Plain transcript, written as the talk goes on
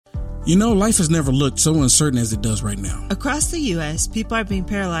You know, life has never looked so uncertain as it does right now. Across the U.S., people are being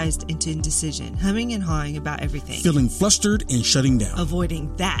paralyzed into indecision, humming and hawing about everything. Feeling flustered and shutting down.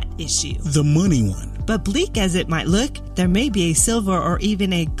 Avoiding that issue. The money one. But bleak as it might look, there may be a silver or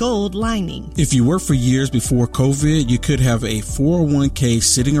even a gold lining. If you worked for years before COVID, you could have a 401k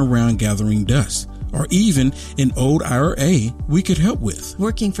sitting around gathering dust. Or even an old IRA we could help with.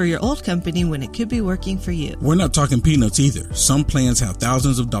 Working for your old company when it could be working for you. We're not talking peanuts either. Some plans have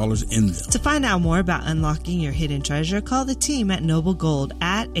thousands of dollars in them. To find out more about unlocking your hidden treasure, call the team at Noble Gold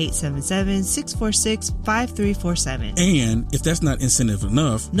at 877-646-5347. And if that's not incentive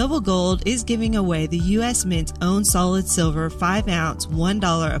enough, Noble Gold is giving away the U.S. Mint's own solid silver 5-ounce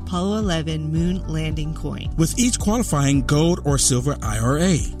 $1 Apollo 11 moon landing coin. With each qualifying gold or silver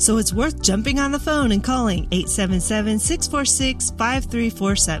IRA. So it's worth jumping on the phone and calling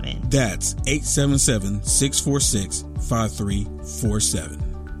 877-646-5347. That's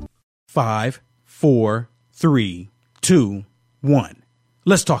 877-646-5347. 5, 4, 3, 2, 1.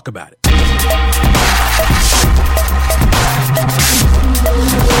 Let's talk about it.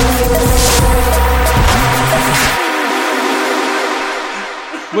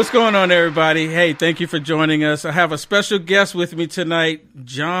 What's going on, everybody? Hey, thank you for joining us. I have a special guest with me tonight,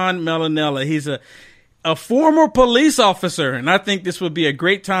 John Melanella. He's a former police officer, and I think this would be a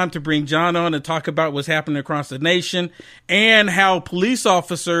great time to bring John on and talk about what's happening across the nation and how police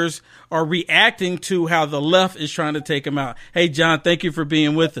officers are reacting to how the left is trying to take them out. Hey, John, thank you for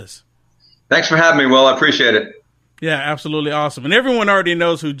being with us. Thanks for having me, Will. I appreciate it. Yeah, absolutely awesome. And everyone already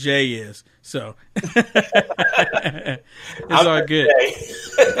knows who Jay is, so it's all good.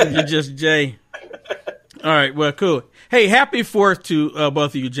 You're just Jay. All right, well, cool. Hey, happy 4th to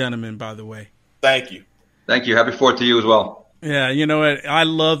both of you gentlemen, by the way. Thank you. Thank you. Happy 4th to you as well. Yeah, you know what? I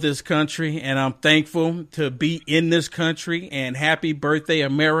love this country, and I'm thankful to be in this country. And happy birthday,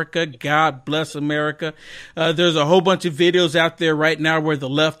 America. God bless America. There's a whole bunch of videos out there right now where the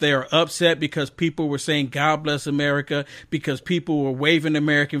left, they are upset because people were saying God bless America, because people were waving the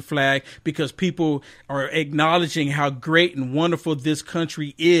American flag, because people are acknowledging how great and wonderful this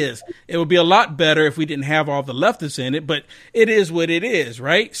country is. It would be a lot better if we didn't have all the leftists in it, but it is what it is,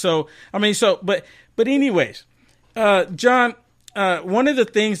 right? So, but anyways, John, one of the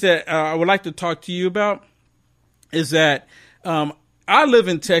things that I would like to talk to you about is that I live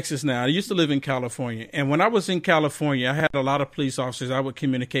in Texas now. I used to live in California. And when I was in California, I had a lot of police officers. I would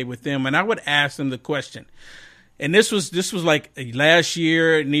communicate with them, and I would ask them the question. And this was like last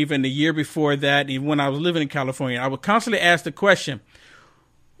year and even the year before that, even when I was living in California, I would constantly ask the question,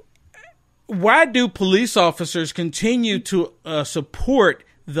 why do police officers continue to support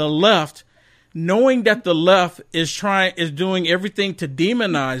the left, knowing that the left is doing everything to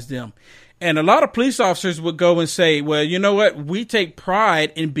demonize them? And a lot of police officers would go and say, well, you know what? We take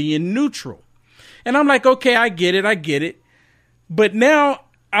pride in being neutral. And I'm like, okay, I get it. But now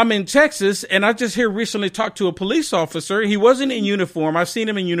I'm in Texas, and I just here recently talked to a police officer. He wasn't in uniform. I've seen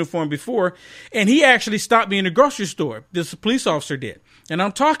him in uniform before. And he actually stopped me in the grocery store. This police officer did. And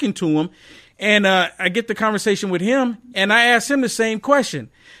I'm talking to him, and I get the conversation with him, and I asked him the same question.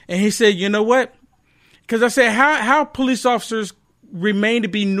 And he said, you know what? Because I said, how police officers remain to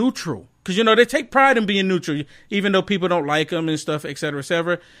be neutral? Because, you know, they take pride in being neutral, even though people don't like them and stuff, et cetera, et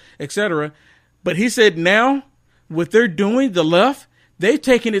cetera, et cetera. But he said now, what they're doing, the left, they've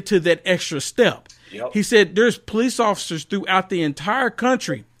taken it to that extra step. Yep. He said there's police officers throughout the entire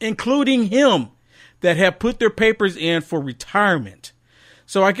country, including him, that have put their papers in for retirement.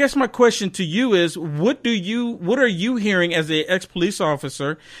 So I guess my question to you is, what are you hearing as an ex-police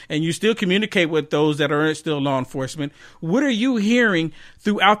officer, and you still communicate with those that are still law enforcement? What are you hearing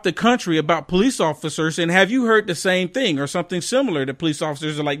throughout the country about police officers, and have you heard the same thing or something similar that police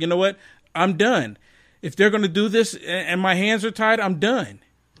officers are like, you know what, I'm done. If they're going to do this and my hands are tied, I'm done.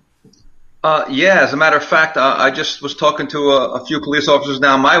 Yeah, as a matter of fact, I just was talking to a few police officers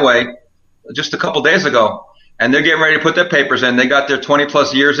down my way just a couple days ago. And they're getting ready to put their papers in. They got their 20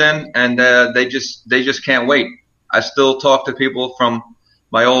 plus years in, and they just can't wait. I still talk to people from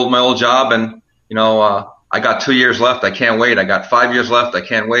my old job, and you know, I got 2 years left. I can't wait. I got 5 years left. I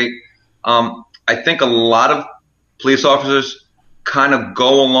can't wait. I think a lot of police officers kind of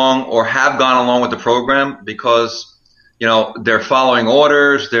go along or have gone along with the program because, you know, they're following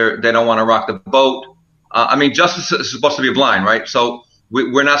orders. They don't want to rock the boat. I mean, justice is supposed to be blind, right? So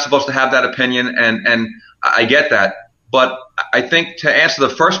we're not supposed to have that opinion, and I get that. But I think to answer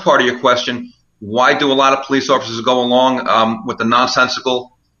the first part of your question, why do a lot of police officers go along with the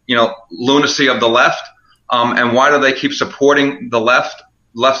nonsensical, you know, lunacy of the left? And why do they keep supporting the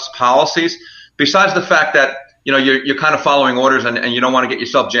left's policies? Besides the fact that, you're kind of following orders and you don't want to get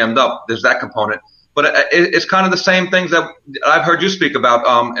yourself jammed up. There's that component. But it's kind of the same things that I've heard you speak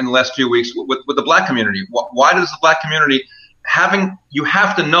about in the last few weeks with the black community. Why does the black community you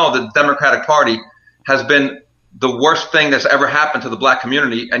have to know that the Democratic Party has been the worst thing that's ever happened to the black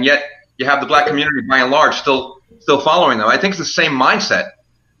community, and yet you have the black community by and large still following them. I think it's the same mindset.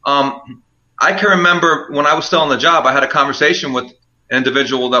 I can remember when I was still on the job, I had a conversation with an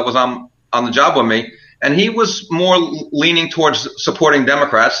individual that was on the job with me, and he was more leaning towards supporting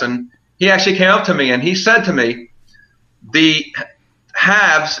Democrats, and he actually came up to me and he said to me, the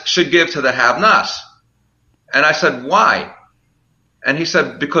haves should give to the have-nots. And I said, why? And he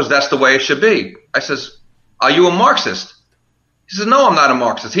said, because that's the way it should be. I says, are you a Marxist? He says, no, I'm not a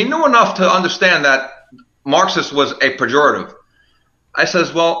Marxist. He knew enough to understand that Marxist was a pejorative. I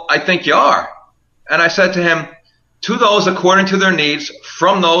says, well, I think you are. And I said to him, to those according to their needs,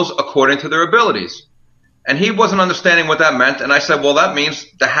 from those according to their abilities. And he wasn't understanding what that meant. And I said, well, that means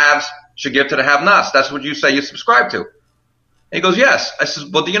the haves should give to the have-nots. That's what you say you subscribe to. And he goes, yes. I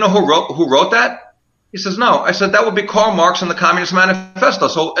said, well, do you know who wrote that? He says, no. I said, that would be Karl Marx in the Communist Manifesto.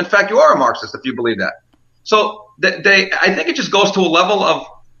 So, in fact, you are a Marxist if you believe that. So I think it just goes to a level of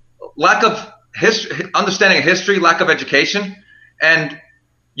lack of history, understanding of history, lack of education, and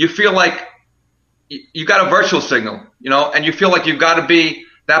you feel like you got a virtual signal, and you feel like you've got to be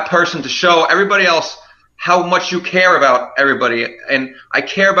that person to show everybody else how much you care about everybody. And I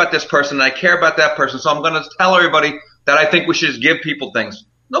care about this person, and I care about that person, so I'm going to tell everybody that I think we should just give people things.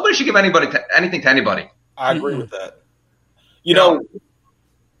 Nobody should give anything to anybody. I agree with that.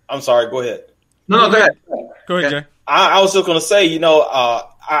 I'm sorry, go ahead. No, go ahead. Go ahead, Jay. I was just going to say,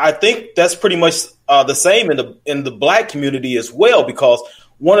 I think that's pretty much the same in the black community as well, because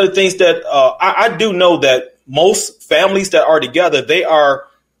one of the things that I do know that most families that are together, they are,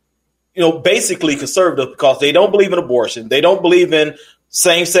 basically conservative because they don't believe in abortion. They don't believe in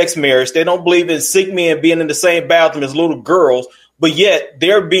same-sex marriage. They don't believe in sick men being in the same bathroom as little girls. But yet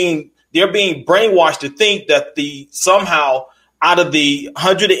they're being brainwashed to think that somehow out of the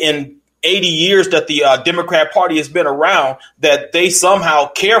 180 years that the Democrat Party has been around, that they somehow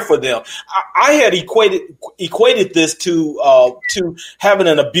care for them. I had equated this to having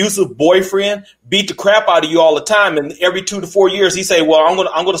an abusive boyfriend beat the crap out of you all the time, and every 2 to 4 years he say, "Well,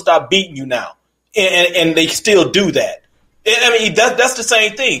 I'm gonna stop beating you now," and they still do that. I mean, that's the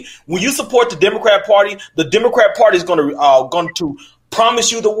same thing. When you support the Democrat Party is going to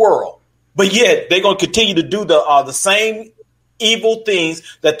promise you the world, but yet they're going to continue to do the same evil things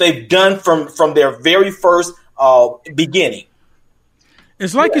that they've done from their very first beginning.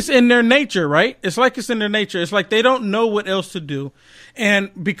 It's like it's in their nature, right? It's like it's in their nature. It's like they don't know what else to do. And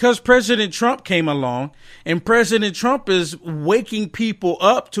because President Trump came along, and President Trump is waking people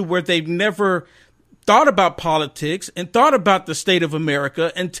up to where they've never thought about politics and thought about the state of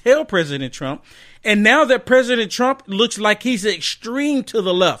America until President Trump. And now that President Trump looks like he's extreme to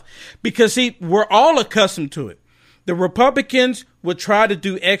the left, because we're all accustomed to it. The Republicans would try to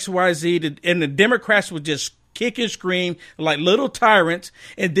do X, Y, Z, and the Democrats would just kick and scream like little tyrants,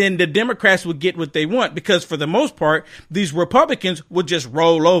 and then the Democrats would get what they want, because for the most part, these Republicans would just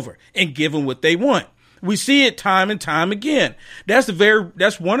roll over and give them what they want. We see it time and time again. That's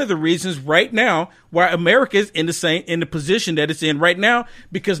one of the reasons right now why America is in the position that it's in right now,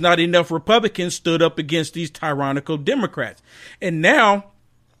 because not enough Republicans stood up against these tyrannical Democrats. And now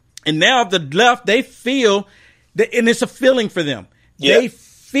the left, they feel that, and it's a feeling for them. Yep. They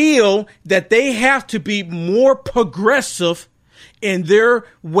feel that they have to be more progressive in their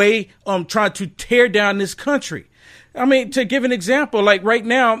way trying to tear down this country. I mean, to give an example, like right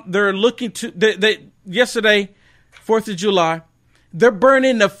now, they're looking to yesterday, 4th of July, they're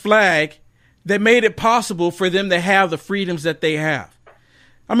burning the flag that made it possible for them to have the freedoms that they have.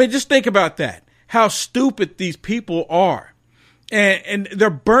 I mean, just think about that, how stupid these people are. And they're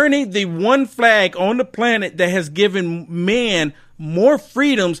burning the one flag on the planet that has given man more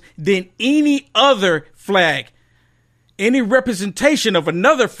freedoms than any other flag, any representation of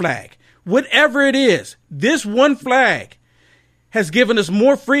another flag, whatever it is. This one flag has given us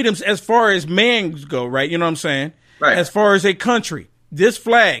more freedoms as far as man go, right? You know what I'm saying? Right. As far as a country, this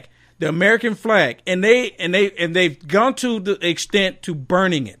flag, the American flag, and they've gone to the extent to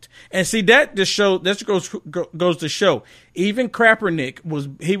burning it. And see, that goes to show. Even Kaepernick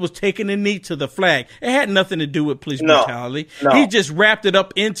was taking a knee to the flag. It had nothing to do with police brutality. No. He just wrapped it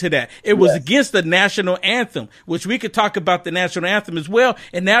up into that. It was against the national anthem, which we could talk about the national anthem as well.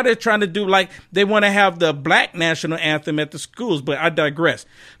 And now they're trying to do they want to have the black national anthem at the schools. But I digress.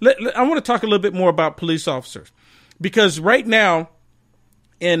 I want to talk a little bit more about police officers, because right now,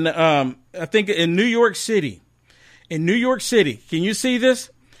 I think in New York City, in New York City. Can you see this?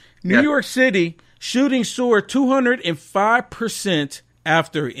 New York City shooting soared 205%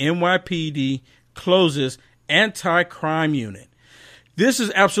 after NYPD closes anti-crime unit. This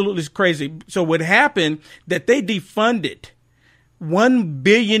is absolutely crazy. So what happened that they defunded $1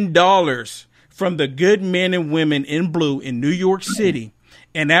 billion from the good men and women in blue in New York City.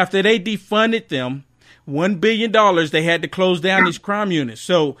 And after they defunded them, $1 billion, they had to close down these crime units.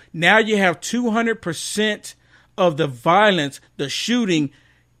 So now you have 200% of the violence, the shooting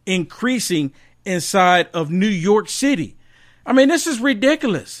increasing inside of New York City. I mean, this is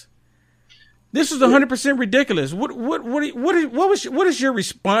ridiculous. This is 100% ridiculous. What is your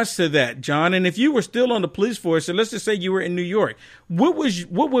response to that, John? And if you were still on the police force, and let's just say you were in New York, what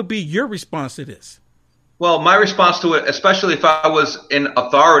would be your response to this? Well, my response to it, especially if I was in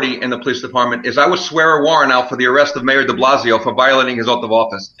authority in the police department, is I would swear a warrant out for the arrest of Mayor de Blasio for violating his oath of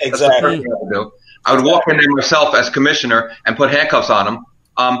office. Exactly. That's the first thing I would do. I would walk in there myself as commissioner and put handcuffs on him.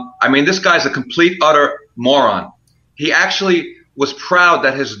 I mean, this guy's a complete, utter moron. He actually was proud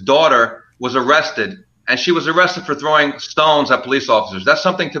that his daughter was arrested, and she was arrested for throwing stones at police officers. That's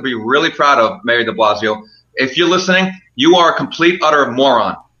something to be really proud of, Mayor de Blasio. If you're listening, you are a complete, utter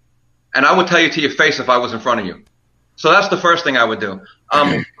moron. And I would tell you to your face if I was in front of you. So that's the first thing I would do.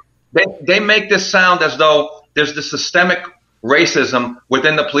 They make this sound as though there's this systemic racism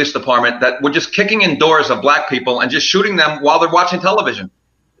within the police department, that we're just kicking in doors of black people and just shooting them while they're watching television.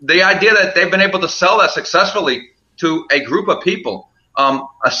 The idea that they've been able to sell that successfully to a group of people,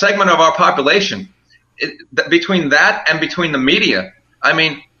 a segment of our population, between that and between the media. I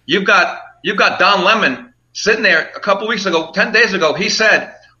mean, you've got Don Lemon sitting there a couple weeks ago, 10 days ago. He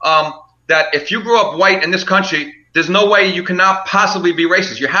said that if you grew up white in this country, there's no way you cannot possibly be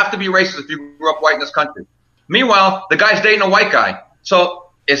racist. You have to be racist if you grew up white in this country. Meanwhile, the guy's dating a white guy.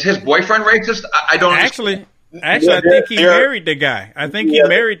 So is his boyfriend racist? I don't actually. I think he married the guy. I think he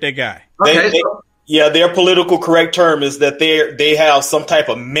married the guy. Their political correct term is that they have some type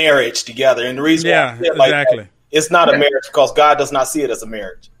of marriage together, and the reason exactly. It's not a marriage because God does not see it as a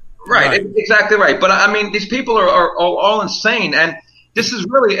marriage. Right. Exactly right. But I mean, these people are all insane, and this is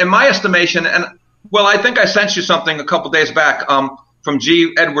really, in my estimation, and well, I think I sent you something a couple days back from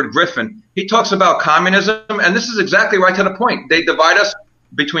G. Edward Griffin. He talks about communism, and this is exactly right to the point. They divide us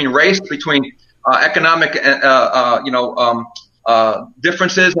between race, between economic,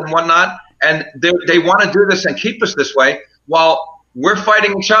 differences and whatnot, and they want to do this and keep us this way while we're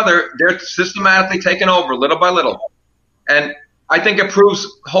fighting each other. They're systematically taking over little by little, and I think it proves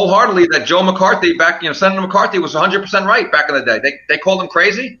wholeheartedly that Joe McCarthy Senator McCarthy was 100% right back in the day. They called him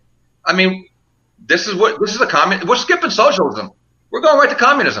crazy. I mean, this is a communist. We're skipping socialism. We're going right to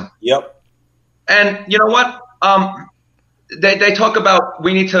communism. Yep. And you know what? They talk about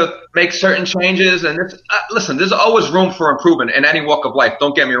we need to make certain changes, and listen, there's always room for improvement in any walk of life.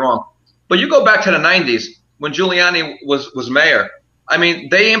 Don't get me wrong, but you go back to the 90s when Giuliani was mayor. I mean,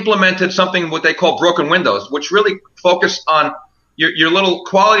 they implemented something what they call broken windows, which really focused on your little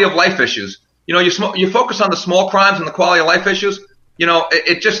quality of life issues. You know, you focus on the small crimes and the quality of life issues. You know,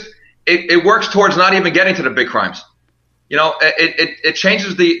 it works towards not even getting to the big crimes. You know, it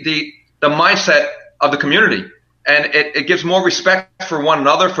changes the mindset of the community, and it gives more respect for one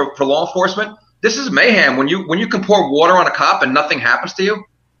another, for law enforcement. This is mayhem when you can pour water on a cop and nothing happens to you.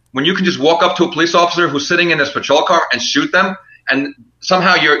 When you can just walk up to a police officer who's sitting in his patrol car and shoot them, and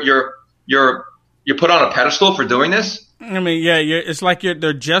somehow you're put on a pedestal for doing this. I mean, it's like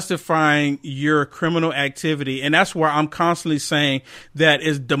they're justifying your criminal activity. And that's where I'm constantly saying that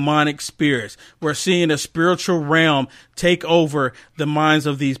is demonic spirits. We're seeing a spiritual realm take over the minds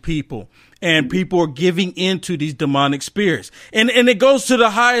of these people. And people are giving into these demonic spirits. And it goes to the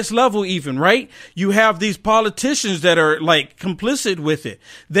highest level even, right? You have these politicians that are like complicit with it.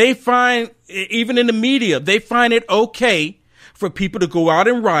 They find, even in the media, they find it okay for people to go out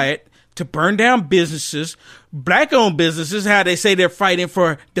and riot, to burn down businesses, black-owned businesses, how they say they're fighting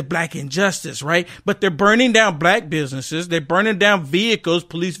for the black injustice, right? But they're burning down black businesses. They're burning down vehicles,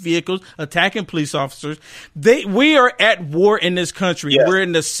 police vehicles, attacking police officers. We are at war in this country. Yes. We're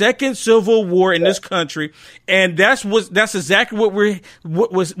in the second civil war in this country, and that's exactly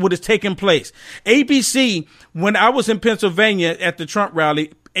what is taking place. ABC, when I was in Pennsylvania at the Trump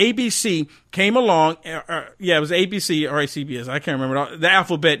rally, ABC came along. It was ABC or CBS. I can't remember. The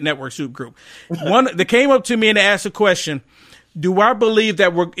Alphabet Network Soup Group. They came up to me and asked a question. Do I believe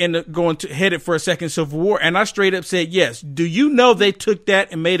that we're headed for a second civil war? And I straight up said yes. Do you know they took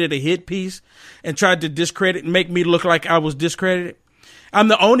that and made it a hit piece and tried to discredit and make me look like I was discredited? I'm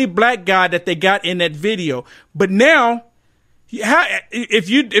the only black guy that they got in that video. But now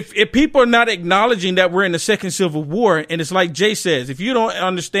If people are not acknowledging that we're in the second Civil War, and it's like Jay says, if you don't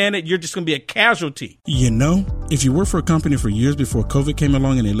understand it, you're just going to be a casualty. You know, if you worked for a company for years before COVID came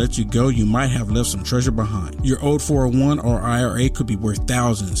along and they let you go, you might have left some treasure behind. Your old 401 or IRA could be worth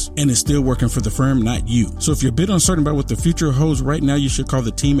thousands, and it's still working for the firm, not you. So if you're a bit uncertain about what the future holds right now, you should call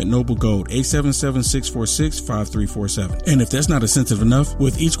the team at Noble Gold, 877-646-5347. And if that's not incentive enough,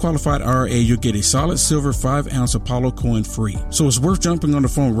 with each qualified IRA, you'll get a solid silver 5-ounce Apollo coin free. So it's worth jumping on the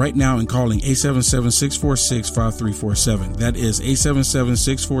phone right now and calling 877-646-5347. That is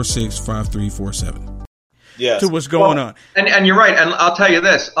 877-646-5347. Yes. To what's going on. And you're right. And I'll tell you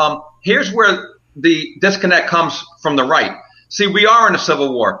this. Here's where the disconnect comes from the right. See, we are in a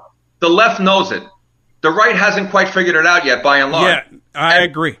civil war. The left knows it. The right hasn't quite figured it out yet, by and large. Yeah, I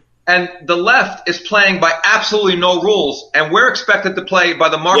agree. And the left is playing by absolutely no rules, and we're expected to play by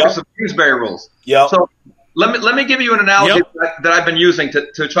the Marcus of Queensberry rules. Yep. So let me give you an analogy that I've been using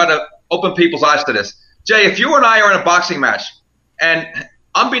to try to open people's eyes to this. Jay, if you and I are in a boxing match, and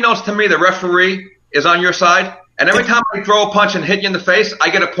unbeknownst to me, the referee is on your side, and every time I throw a punch and hit you in the face, I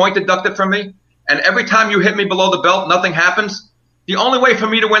get a point deducted from me, and every time you hit me below the belt, nothing happens. The only way for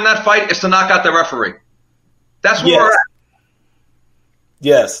me to win that fight is to knock out the referee. That's where we're at.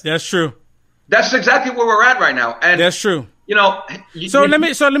 Yes, that's true. That's exactly where we're at right now, and that's true. You know. So let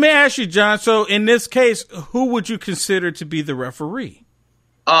me ask you, John. So in this case, who would you consider to be the referee?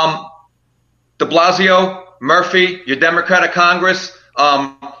 De Blasio, Murphy, your Democratic Congress.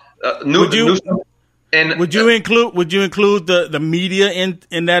 Would you include the media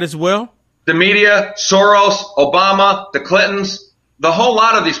in that as well? The media, Soros, Obama, the Clintons, the whole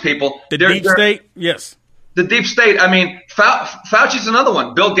lot of these people. The deep state, yes. The deep state. I mean, Fauci's another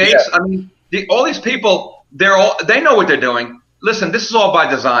one. Bill Gates. Yeah. I mean, all these people. They know what they're doing. Listen, this is all by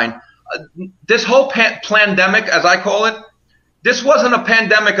design. This whole pandemic, as I call it, this wasn't a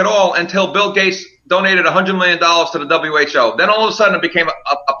pandemic at all until Bill Gates donated $100 million to the WHO. Then all of a sudden it became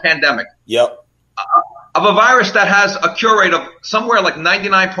a pandemic. Yep. Of a virus that has a cure rate of somewhere like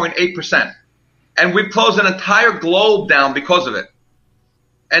 99.8%. And we've closed an entire globe down because of it.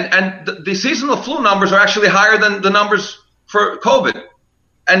 And the seasonal flu numbers are actually higher than the numbers for COVID.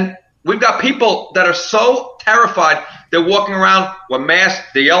 And we've got people that are so terrified, they're walking around with masks.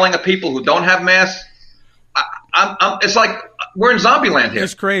 They're yelling at people who don't have masks. It's like we're in zombie land here.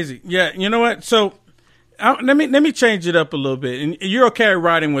 It's crazy. Yeah, you know what? So let me change it up a little bit. And you're okay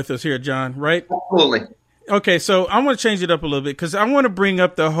riding with us here, John, right? Absolutely. Okay, so I want to change it up a little bit because I want to bring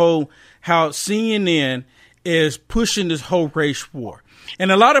up the whole how CNN is pushing this whole race war.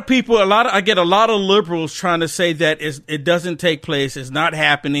 And I get a lot of liberals trying to say that it doesn't take place. It's not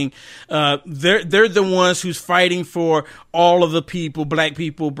happening. They're the ones who's fighting for all of the people, black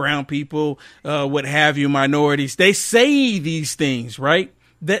people, brown people, what have you, minorities. They say these things, right?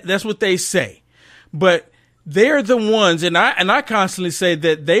 That's what they say. But they're the ones, and I constantly say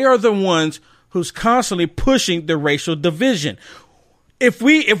that they are the ones who's constantly pushing the racial division. If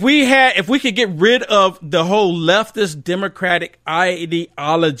we could get rid of the whole leftist democratic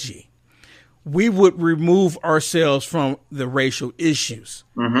ideology, we would remove ourselves from the racial issues.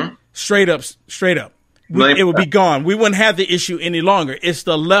 Mm-hmm. Straight up. It would be gone. We wouldn't have the issue any longer. It's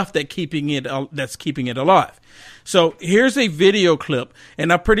the left that's keeping it alive. So here's a video clip,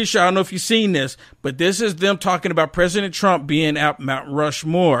 and I'm pretty sure, I don't know if you've seen this, but this is them talking about President Trump being at Mount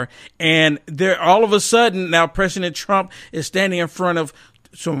Rushmore. And they're all of a sudden now President Trump is standing in front of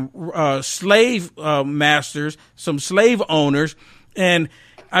some slave masters, some slave owners. And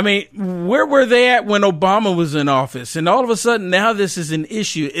I mean, where were they at when Obama was in office? And all of a sudden, now this is an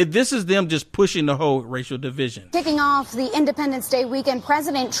issue. This is them just pushing the whole racial division. Kicking off the Independence Day weekend,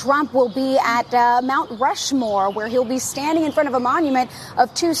 President Trump will be at Mount Rushmore, where he'll be standing in front of a monument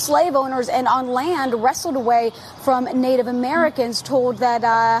of two slave owners and on land wrestled away from Native Americans, told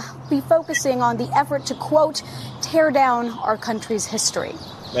that be focusing on the effort to, quote, tear down our country's history.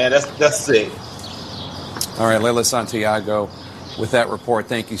 Man, that's sick. All right, Leila Santiago. With that report,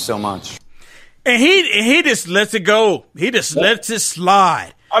 thank you so much. And he just lets it go. He just lets it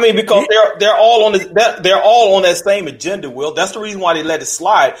slide. I mean, because they're all on that same agenda, Will. That's the reason why they let it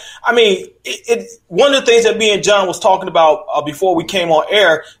slide. I mean, one of the things that me and John was talking about before we came on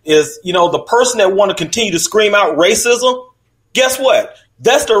air is, the person that want to continue to scream out racism. Guess what?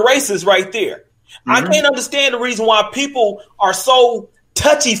 That's the racist right there. Mm-hmm. I can't understand the reason why people are so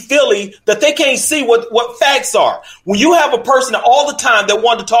touchy-feely that they can't see what facts are. When you have a person all the time that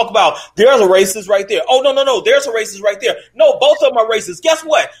wanted to talk about, there's a racist right there. Oh, no, there's a racist right there. No, both of them are racist. Guess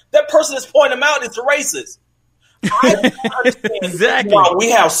what? That person that's pointing them out is a racist. I understand Exactly. why we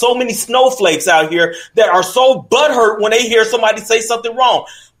have so many snowflakes out here that are so butthurt when they hear somebody say something wrong.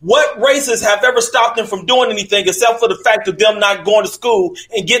 What races have ever stopped them from doing anything except for the fact of them not going to school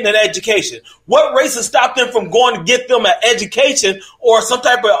and getting an education? What races stopped them from going to get them an education or some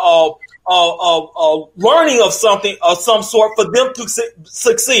type of learning of something of some sort for them to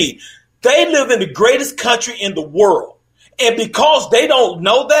succeed? They live in the greatest country in the world. And because they don't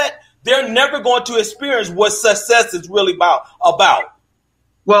know that, they're never going to experience what success is really about.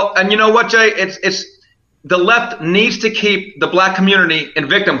 Well, and you know what, Jay? It's the left needs to keep the black community in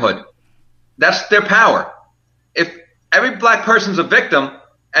victimhood. That's their power. If every black person's a victim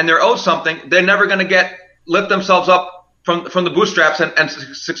and they're owed something, they're never going to lift themselves up from the bootstraps and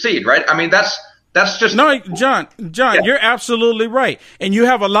succeed, right? I mean, that's just no, John, yeah. You're absolutely right. And you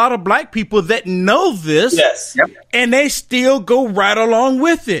have a lot of black people that know this, yes, yep. And they still go right along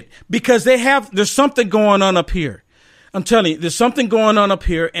with it because there's something going on up here. I'm telling you, there's something going on up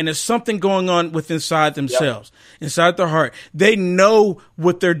here, and there's something going on inside themselves, inside their heart. They know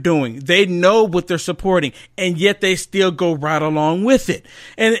what they're doing. They know what they're supporting, and yet they still go right along with it.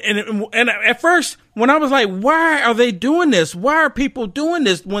 And at first, when I was like, why are they doing this? Why are people doing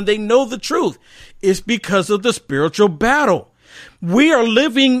this when they know the truth? It's because of the spiritual battle. We are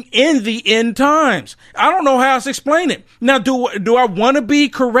living in the end times. I don't know how else to explain it. Now, do I want to be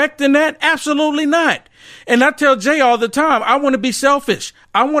correct in that? Absolutely not. And I tell Jay all the time, I want to be selfish.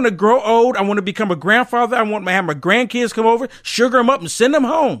 I want to grow old. I want to become a grandfather. I want to have my grandkids come over, sugar them up, and send them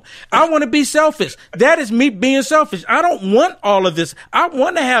home. I want to be selfish. That is me being selfish. I don't want all of this. I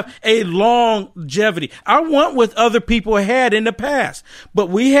want to have a longevity. I want what other people had in the past. But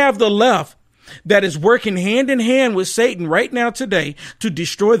we have the left that is working hand in hand with Satan right now today to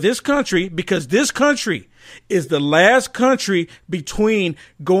destroy this country, because this country is the last country between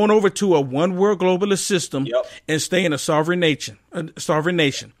going over to a one world globalist system and staying a sovereign nation.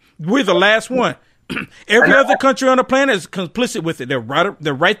 We're the last one. Every other country on the planet is complicit with it. They're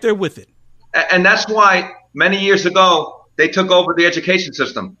right there with it. And that's why many years ago they took over the education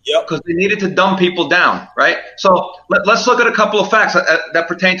system, because they needed to dumb people down, right? So let's look at a couple of facts that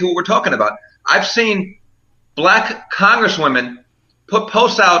pertain to what we're talking about. I've seen black congresswomen put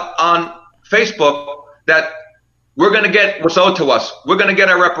posts out on Facebook that we're going to get what's owed to us. We're going to get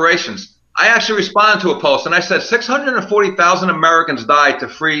our reparations. I actually responded to a post and I said 640,000 Americans died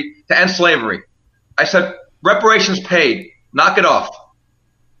to end slavery. I said, reparations paid. Knock it off.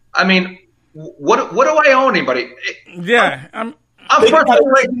 I mean, what do I owe anybody? Yeah, I'm first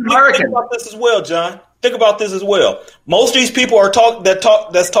American. Think about this as well, John. Think about this as well. Most of these people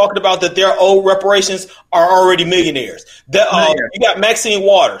that's talking about that their owed reparations are already millionaires. You got Maxine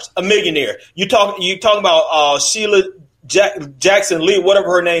Waters, a millionaire. You talking about Sheila Jackson Lee, whatever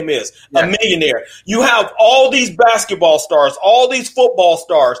her name is, a millionaire. You have all these basketball stars, all these football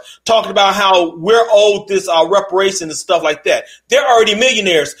stars talking about how we're owed this reparations and stuff like that. They're already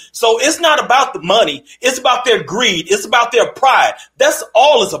millionaires. So it's not about the money. It's about their greed. It's about their pride. That's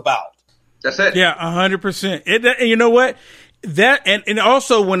all it's about. That's it. Yeah, 100%. And you know what? That and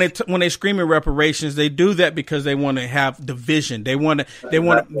also when they scream at reparations, they do that because they want to have division. They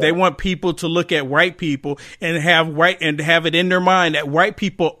want people to look at white people and have it in their mind that white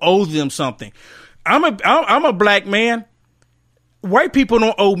people owe them something. I'm a black man. White people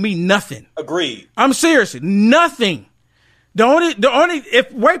don't owe me nothing. Agreed. I'm serious. Nothing. The only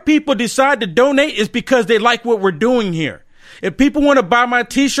if white people decide to donate is because they like what we're doing here. If people want to buy my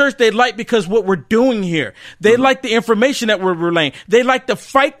T-shirts, they like because what we're doing here. They like the information that we're relaying. They like the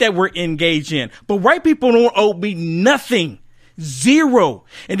fight that we're engaged in. But white people don't owe me nothing. Zero.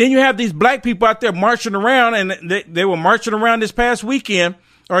 And then you have these black people out there marching around, and they were marching around this past weekend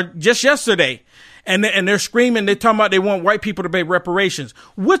or just yesterday. And they're screaming, they're talking about they want white people to pay reparations.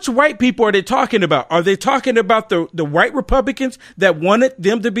 Which white people are they talking about? Are they talking about the white Republicans that wanted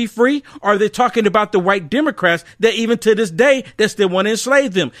them to be free? Or are they talking about the white Democrats that even to this day, that still want to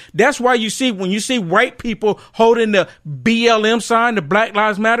enslave them? That's why when you see white people holding the BLM sign, the Black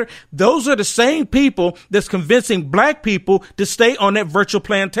Lives Matter, those are the same people that's convincing black people to stay on that virtual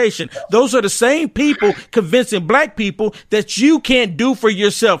plantation. Those are the same people convincing black people that you can't do for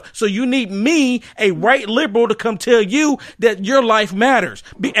yourself. So you need me, a white liberal, to come tell you that your life matters,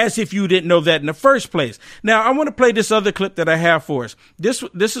 as if you didn't know that in the first place. Now, I want to play this other clip that I have for us. This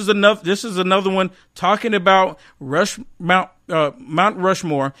is another one talking about Mount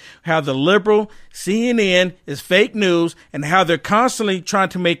Rushmore, how the liberal CNN is fake news, and how they're constantly trying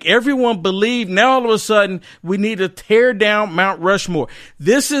to make everyone believe now all of a sudden we need to tear down Mount Rushmore.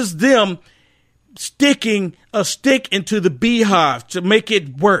 This is them sticking a stick into the beehive to make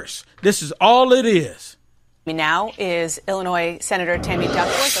it worse. This is all it is. Now is Illinois Senator Tammy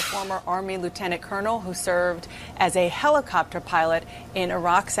Duckworth, a former Army lieutenant colonel who served as a helicopter pilot in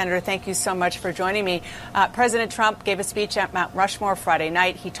Iraq. Senator, thank you so much for joining me. President Trump gave a speech at Mount Rushmore Friday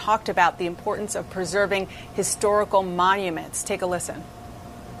night. He talked about the importance of preserving historical monuments. Take a listen.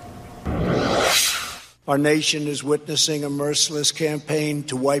 Our nation is witnessing a merciless campaign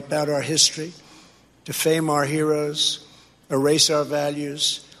to wipe out our history, defame our heroes, erase our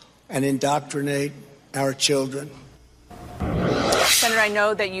values, and indoctrinate our children. Senator, I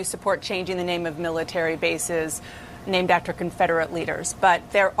know that you support changing the name of military bases named after Confederate leaders,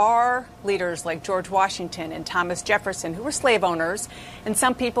 but there are leaders like George Washington and Thomas Jefferson who were slave owners, and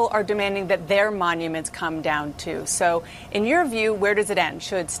some people are demanding that their monuments come down too. So in your view, where does it end?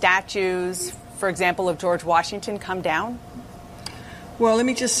 Should statues, for example, of George Washington come down? Well, let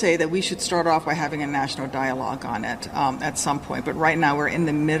me just say that we should start off by having a national dialogue on it at some point. But right now we're in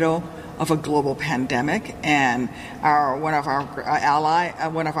the middle of a global pandemic, and one of our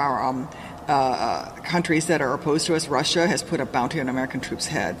countries that are opposed to us, Russia, has put a bounty on American troops'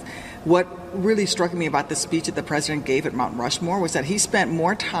 heads. What really struck me about the speech that the president gave at Mount Rushmore was that he spent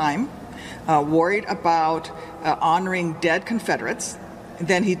more time worried about honoring dead Confederates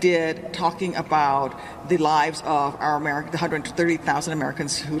than he did talking about the lives of the 130,000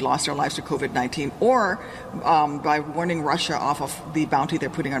 Americans who lost their lives to COVID-19, or by warning Russia off of the bounty they're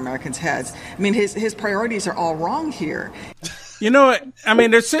putting on Americans' heads. I mean, his priorities are all wrong here. You know what? I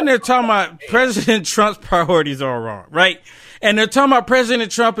mean, they're sitting there talking about President Trump's priorities are wrong, right? And they're talking about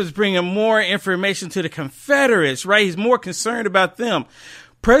President Trump is bringing more information to the Confederates, right? He's more concerned about them.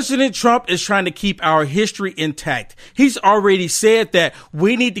 President Trump is trying to keep our history intact. He's already said that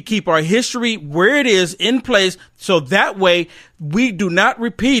we need to keep our history where it is in place so that way we do not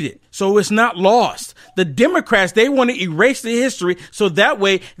repeat it, so it's not lost. The Democrats, they want to erase the history so that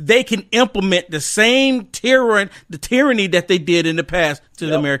way they can implement the same tyranny that they did in the past to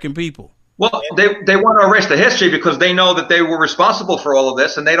the American people. Well, they want to erase the history because they know that they were responsible for all of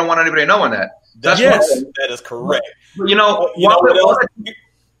this, and they don't want anybody knowing that. That is correct. You know,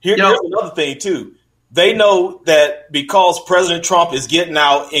 here's another thing too. They know that because President Trump is getting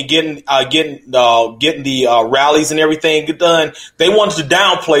out and getting the rallies and everything done, they wanted to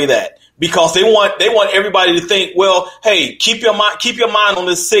downplay that because they want everybody to think, well, hey, keep your mind on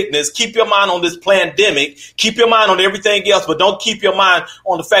this sickness, keep your mind on this pandemic, keep your mind on everything else, but don't keep your mind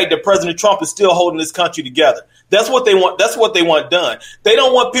on the fact that President Trump is still holding this country together. That's what they want. That's what they want done. They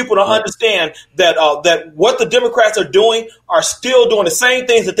don't want people to understand that that what the Democrats are doing are still doing the same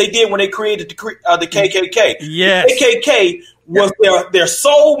things that they did when they created the KKK. Yes. The KKK was their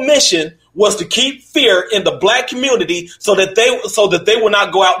sole mission was to keep fear in the black community so that they will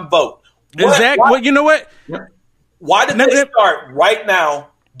not go out and vote. Exactly. Well, you know what? Why did they start right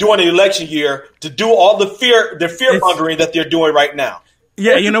now during the election year to do all the fear mongering that they're doing right now?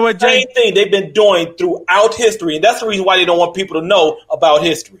 Yeah, you know what, Jay? Same thing they've been doing throughout history, and that's the reason why they don't want people to know about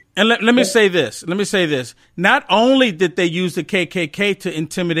history. And let me say this. Not only did they use the KKK to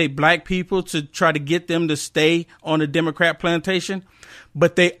intimidate black people to try to get them to stay on the Democrat plantation,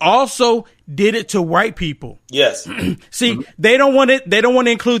 but they also did it to white people. Yes. See, they don't want it. They don't want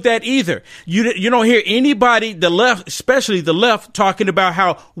to include that either. You don't hear anybody, the left, especially the left, talking about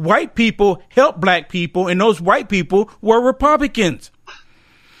how white people help black people, and those white people were Republicans.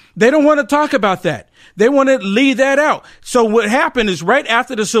 They don't want to talk about that. They want to leave that out. So what happened is right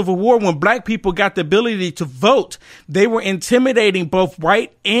after the Civil War, when black people got the ability to vote, they were intimidating both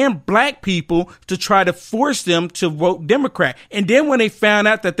white and black people to try to force them to vote Democrat. And then when they found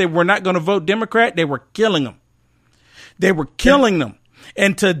out that they were not going to vote Democrat, they were killing them. them.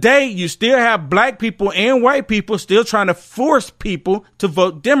 And today you still have black people and white people still trying to force people to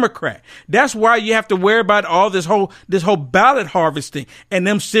vote Democrat. That's why you have to worry about all this whole ballot harvesting and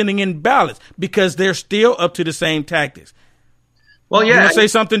them sending in ballots, because they're still up to the same tactics. Well, yeah. You want to say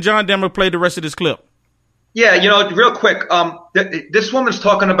something, John? Then we'll play the rest of this clip. Yeah, real quick. This woman's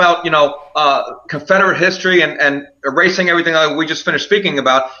talking about, Confederate history and erasing everything that we just finished speaking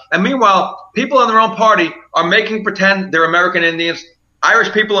about. And meanwhile, people in their own party are making pretend they're American Indians.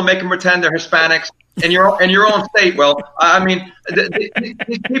 Irish people are making pretend they're Hispanics in your own state. Well, I mean,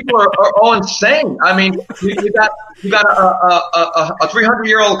 these people are all insane. I mean, you got a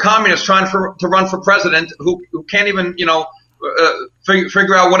 300-year-old communist trying to run for president who can't even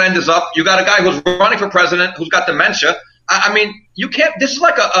figure out what end is up. You got a guy who's running for president who's got dementia. I mean, you can't. This is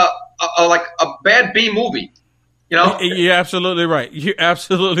like a bad B movie. You're absolutely right. You're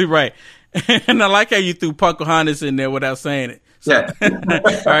absolutely right. And I like how you threw Pocahontas in there without saying it. So, yeah.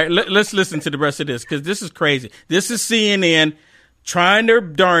 All right, let's listen to the rest of this, because this is crazy. This is CNN trying their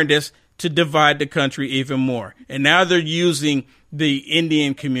darndest to divide the country even more. And now they're using the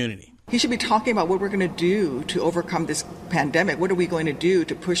Indian community. He should be talking about what we're going to do to overcome this pandemic. What are we going to do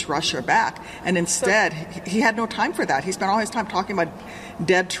to push Russia back? And instead, he had no time for that. He spent all his time talking about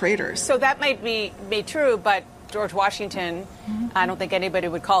dead traitors. So that might be true, but George Washington, I don't think anybody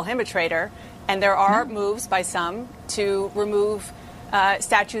would call him a traitor. And there are moves by some to remove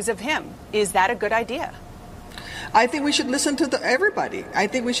statues of him. Is that a good idea? I think we should listen to everybody. I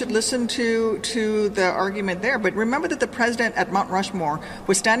think we should listen to the argument there. But remember that the president at Mount Rushmore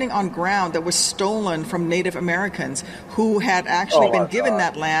was standing on ground that was stolen from Native Americans who had actually been given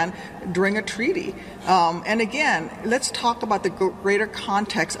that land during a treaty. And again, let's talk about the greater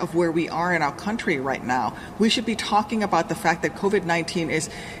context of where we are in our country right now. We should be talking about the fact that COVID-19 is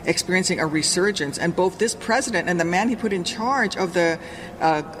experiencing a resurgence, and both this president and the man he put in charge of the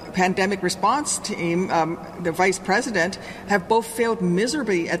pandemic response team, the vice president, have both failed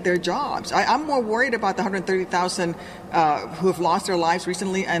miserably at their jobs. I'm more worried about the 130,000 who have lost their lives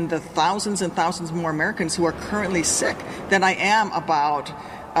recently and the thousands and thousands more Americans who are currently sick than I am about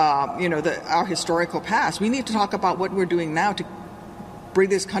our historical past. We need to talk about what we're doing now to bring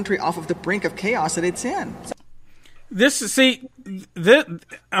this country off of the brink of chaos that it's in. Dude,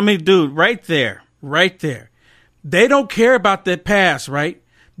 right there. They don't care about the past, right?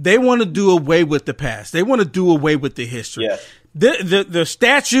 They want to do away with the past. They want to do away with the history. Yeah. The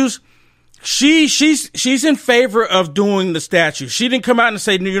statues, she's in favor of doing the statues. She didn't come out and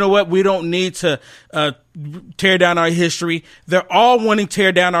say, you know what, we don't need to tear down our history. They're all wanting to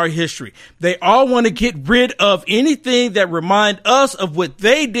tear down our history. They all want to get rid of anything that remind us of what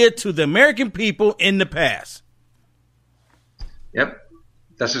they did to the American people in the past. Yep,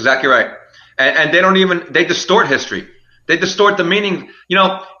 that's exactly right. And they distort history. They distort the meaning.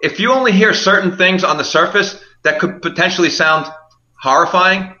 If you only hear certain things on the surface that could potentially sound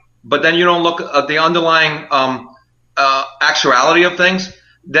horrifying, but then you don't look at the underlying actuality of things,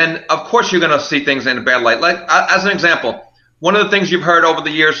 then of course you're going to see things in a bad light. Like, as an example, one of the things you've heard over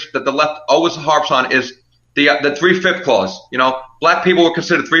the years that the left always harps on is the 3/5 clause. Black people were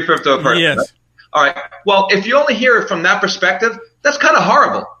considered 3/5 of a person. Yes. Right? All right. Well, if you only hear it from that perspective, that's kind of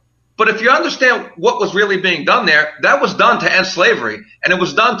horrible. But if you understand what was really being done there, that was done to end slavery, and it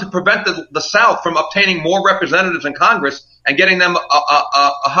was done to prevent the South from obtaining more representatives in Congress and getting them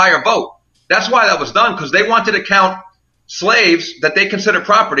a higher vote. That's why that was done, because they wanted to count slaves that they consider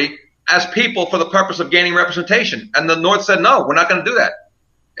property as people for the purpose of gaining representation. And the North said, no, we're not going to do that.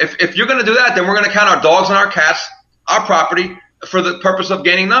 If you're going to do that, then we're going to count our dogs and our cats, our property, for the purpose of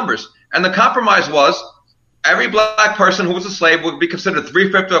gaining numbers. And the compromise was every black person who was a slave would be considered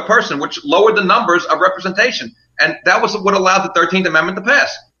 3/5 of a person, which lowered the numbers of representation. And that was what allowed the 13th Amendment to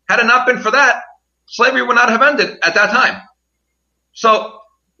pass. Had it not been for that, slavery would not have ended at that time. So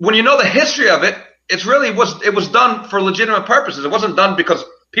when you know the history of it, it was done for legitimate purposes. It wasn't done because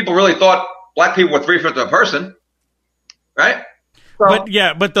people really thought black people were 3/5 of a person, right? So,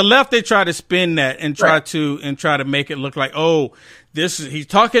 but the left, they try to spin that and try to make it look like, they're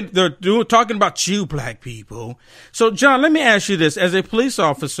talking about you black people. So John, let me ask you this: as a police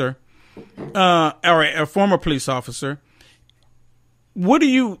officer, or a former police officer, how do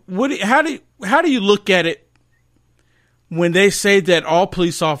you look at it when they say that all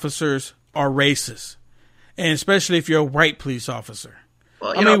police officers are racist, and especially if you're a white police officer?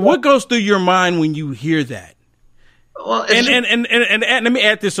 Well, what goes through your mind when you hear that? Well, and let me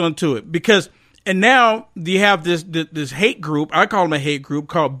add this onto it, because now you have this hate group. I call them a hate group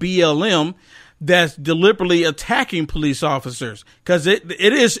called BLM that's deliberately attacking police officers, because it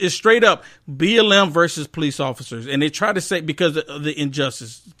is straight up BLM versus police officers, and they try to say because of the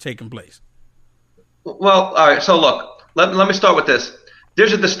injustice taking place. Well, all right. So look, let me start with this.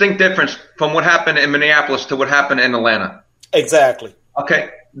 There's a distinct difference from what happened in Minneapolis to what happened in Atlanta. Exactly.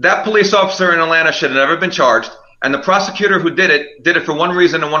 Okay, that police officer in Atlanta should have never been charged. And the prosecutor who did it for one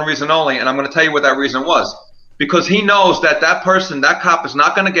reason and one reason only, and I'm going to tell you what that reason was. Because he knows that that cop is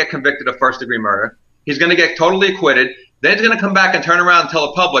not going to get convicted of first-degree murder. He's going to get totally acquitted. Then he's going to come back and turn around and tell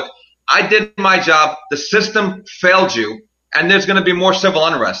the public, I did my job, the system failed you, and there's going to be more civil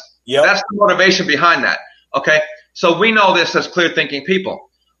unrest. Yep. That's the motivation behind that, okay? So we know this as clear-thinking people.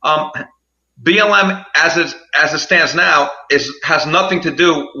 BLM, as it stands now, has nothing to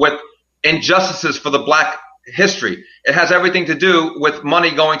do with injustices for the black history. It has everything to do with money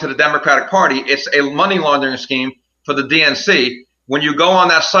going to the Democratic Party. It's a money laundering scheme for the DNC. When you go on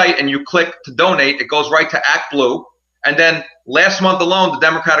that site and you click to donate, it goes right to ActBlue. And then last month alone, the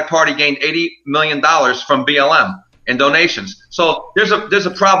Democratic Party gained $80 million from BLM in donations. So there's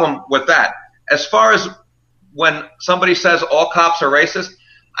a problem with that. As far as when somebody says all cops are racist,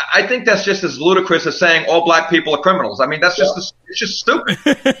 I think that's just as ludicrous as saying all black people are criminals. I mean, that's just it's just stupid.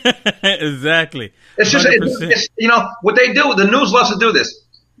 Exactly. It's just it's, you know what they do. The news loves to do this.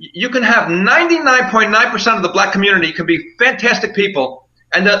 You can have 99.9% of the black community can be fantastic people,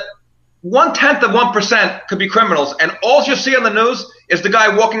 and the 0.1% could be criminals, and all you see on the news is the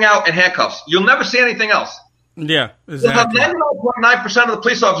guy walking out in handcuffs. You'll never see anything else. Yeah, exactly. 99.9% of the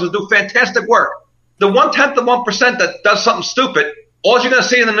police officers do fantastic work. The 0.1% that does something stupid, all you're going to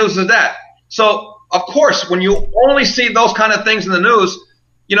see in the news is that. So, of course, when you only see those kind of things in the news,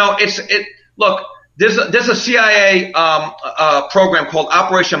 you know, look, there's a CIA program called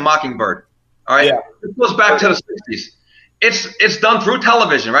Operation Mockingbird. All right, It goes back to the 60s. It's done through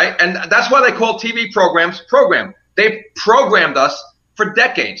television, right? And that's why they call TV programs program. They programmed us for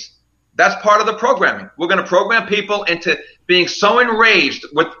decades. That's part of the programming. We're going to program people into being so enraged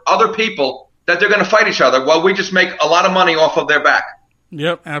with other people that they're going to fight each other while we just make a lot of money off of their back.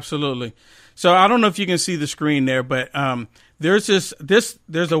 Yep, absolutely. So I don't know if you can see the screen there, but there's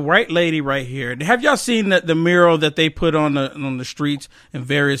a white lady right here. Have y'all seen the mural that they put on the streets in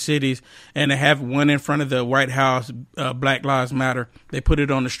various cities, and they have one in front of the White House, Black Lives Matter. They put it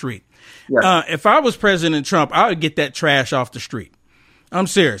on the street. Yeah. If I was President Trump, I would get that trash off the street. I'm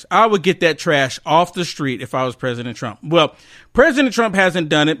serious. I would get that trash off the street if I was President Trump. Well, President Trump hasn't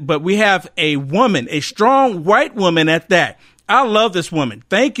done it, but we have a woman, a strong white woman at that. I love this woman.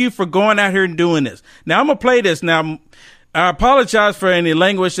 Thank you for going out here and doing this. Now, I'm going to play this. Now, I apologize for any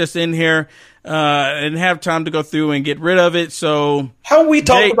language that's in here. I didn't have time to go through and get rid of it. So how we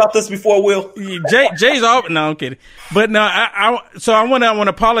talked about this before, Will? Jay's all no, I'm kidding. But no, I want to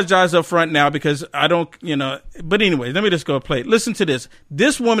apologize up front now because I don't, you know. But anyway, let me just go play it. Listen to this.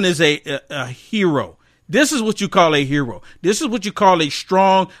 This woman is a hero. This is what you call a hero. This is what you call a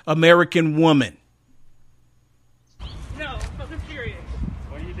strong American woman. No, I'm serious.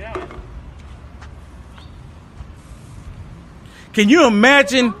 What are you doing? Can you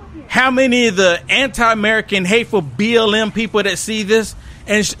imagine how many of the anti-American, hateful BLM people that see this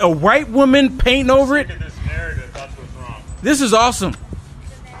and a white woman painting over it? This narrative, that's what's wrong. This is awesome.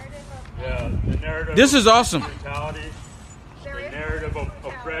 The narrative. This is awesome. Brutality, the narrative of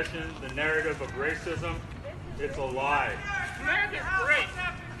oppression, the narrative of racism. It's a lie. America's great.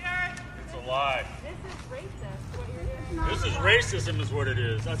 It's a lie. This is racism is what it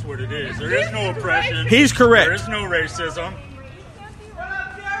is. That's what it is. There is no oppression. He's correct. There is no racism.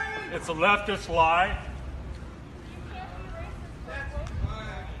 It's a leftist lie.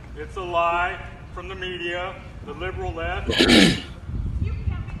 It's a lie from the media, the liberal left. You can't be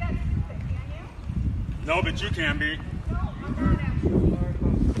that stupid, can you? No, but you can be.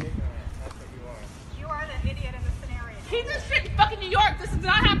 You are the idiot in the scenario. He's in shit in fucking New York. This is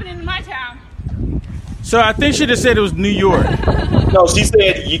not happening in my town. So I think she just said it was New York. No, she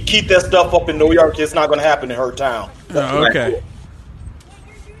said you keep that stuff up in New York. It's not going to happen in her town. Oh, okay.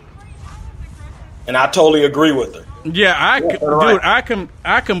 And I totally agree with her. Yeah,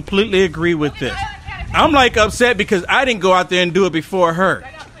 I completely agree with this. I'm like upset because I didn't go out there and do it before her.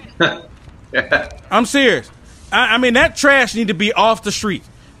 I'm serious. I mean, that trash need to be off the street.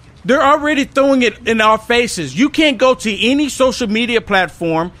 They're already throwing it in our faces. You can't go to any social media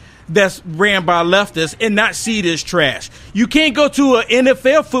platform that's ran by leftists and not see this trash. You can't go to an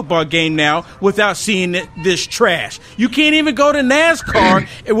NFL football game now without seeing this trash. You can't even go to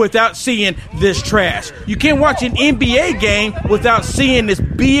NASCAR without seeing this trash. You can't watch an NBA game without seeing this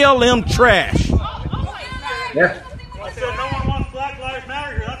BLM trash. Yeah. I said no one wants Black Lives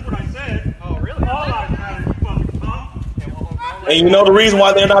Matter here. That's what I said. Oh, really? All lives matter, you fucking punk. And you know the reason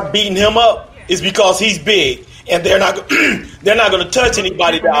why they're not beating him up is because he's big. And they're not going to touch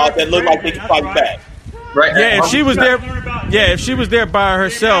anybody that look like they can fight back. Right. Yeah, if she was there, if she was there by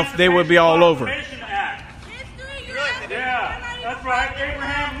herself, they would be all over. Yeah, that's right.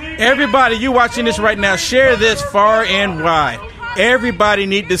 Abraham Lincoln. Everybody, you watching this right now, share this far and wide. Everybody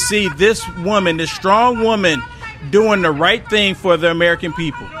need to see this woman, this strong woman, doing the right thing for the American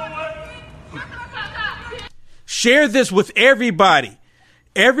people. Share this with everybody.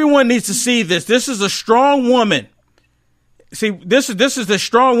 Everyone needs to see this. This is a strong woman. See, this is the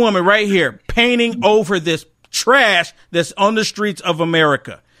strong woman right here painting over this trash that's on the streets of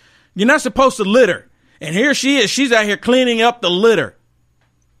America. You're not supposed to litter. And here she is. She's out here cleaning up the litter.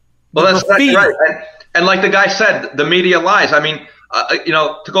 Well, that's right. And like the guy said, the media lies. I mean,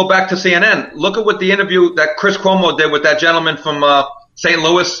 to go back to CNN, look at what the interview that Chris Cuomo did with that gentleman from St.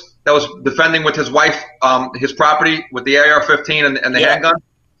 Louis that was defending with his wife his property with the AR-15 and the handgun.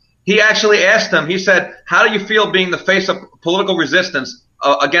 He actually asked him, he said, how do you feel being the face of political resistance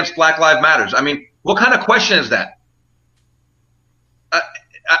against Black Lives Matter? I mean, what kind of question is that?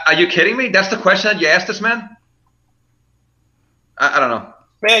 Are you kidding me? That's the question that you asked this man? I don't know.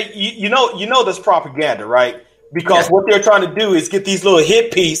 Man, you know this propaganda, right? Because what they're trying to do is get these little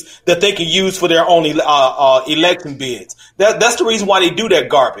hit piece that they can use for their own election bids. That's the reason why they do that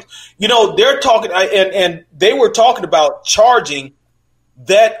garbage. You know, they're talking, and they were talking about charging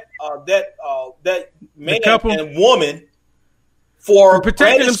that man and woman for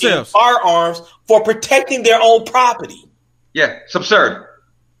protecting themselves, firearms for protecting their own property. Yeah, it's absurd.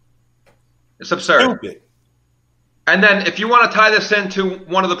 It's absurd. Stupid. And then if you want to tie this into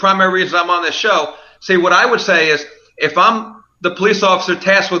one of the primary reasons I'm on this show, see, what I would say is if I'm the police officer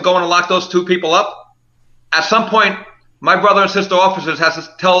tasked with going to lock those two people up, at some point, my brother and sister officers has to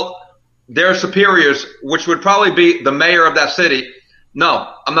tell their superiors, which would probably be the mayor of that city,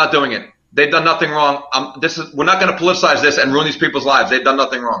 no, I'm not doing it. They've done nothing wrong. We're not going to politicize this and ruin these people's lives. They've done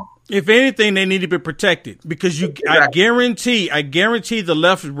nothing wrong. If anything, they need to be protected because I guarantee the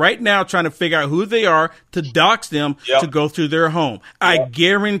left is right now trying to figure out who they are to dox them to go through their home. I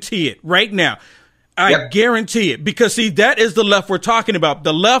guarantee it right now. I guarantee it because, see, that is the left we're talking about.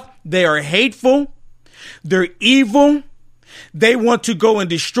 The left, they are hateful. They're evil. They want to go and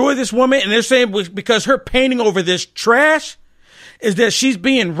destroy this woman. And they're saying because her painting over this trash is that she's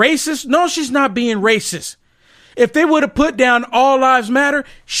being racist. No, she's not being racist. If they would have put down All Lives Matter,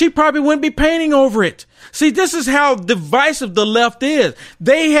 she probably wouldn't be painting over it. See, this is how divisive the left is.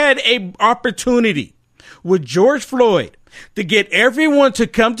 They had an opportunity with George Floyd to get everyone to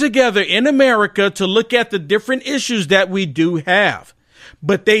come together in America to look at the different issues that we do have.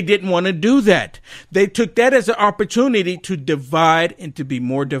 But they didn't want to do that. They took that as an opportunity to divide and to be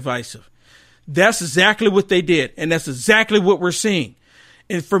more divisive. That's exactly what they did. And that's exactly what we're seeing.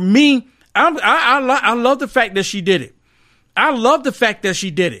 And for me, I love the fact that she did it. I love the fact that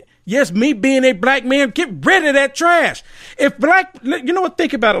she did it. Yes, me being a black man, get rid of that trash. You know what?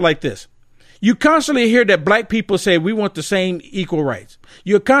 Think about it like this. You constantly hear that black people say we want the same equal rights.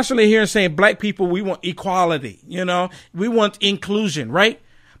 You're constantly hearing saying black people, we want equality. You know, we want inclusion, right?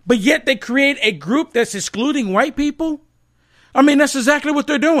 But yet they create a group that's excluding white people. I mean, that's exactly what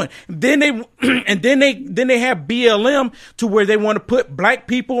they're doing. Then they have BLM to where they want to put black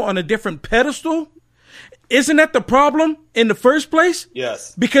people on a different pedestal. Isn't that the problem in the first place?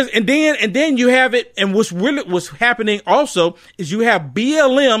 Yes. Because and then you have it, and what's happening also is you have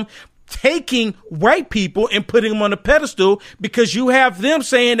BLM taking white people and putting them on a pedestal because you have them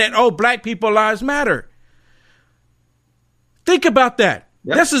saying that, oh, black people lives matter. Think about that.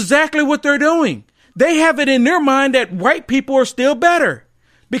 Yep. That's exactly what they're doing. They have it in their mind that white people are still better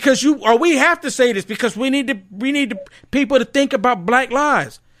because we have to say this because we need people to think about black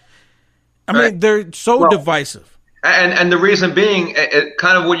lives. I mean, they're so divisive. And the reason being,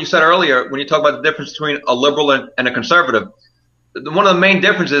 kind of what you said earlier, when you talk about the difference between a liberal and a conservative, one of the main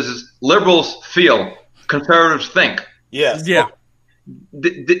differences is liberals feel, conservatives think. Yes. Yeah.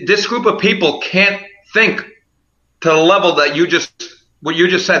 This group of people can't think to the level that what you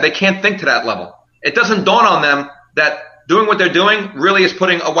just said. They can't think to that level. It doesn't dawn on them that doing what they're doing really is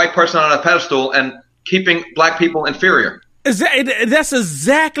putting a white person on a pedestal and keeping black people inferior. That's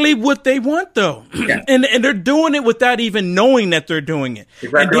exactly what they want, though. Yeah. And they're doing it without even knowing that they're doing it.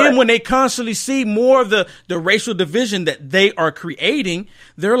 Exactly. And then when they constantly see more of the racial division that they are creating,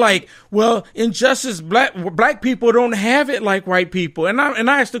 they're like, well, injustice, black people don't have it like white people. And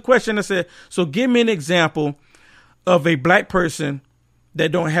I asked the question, I said, so give me an example of a black person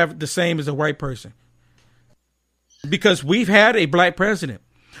that don't have the same as a white person. Because we've had a black president.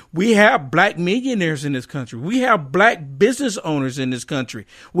 We have black millionaires in this country. We have black business owners in this country.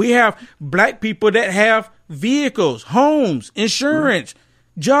 We have black people that have vehicles, homes, insurance,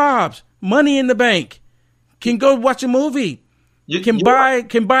 jobs, money in the bank, can go watch a movie, can buy a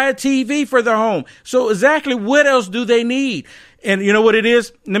TV for their home. So exactly what else do they need? And you know what it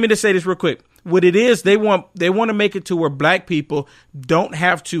is? Let me just say this real quick. What it is, they want to make it to where black people don't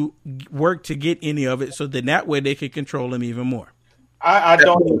have to work to get any of it, so that way they can control them even more. I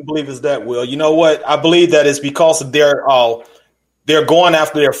don't even believe it's that, Will. You know what? I believe that it's because of they're going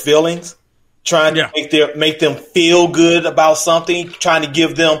after their feelings, trying to make them feel good about something, trying to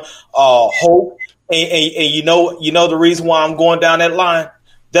give them hope. And you know the reason why I'm going down that line.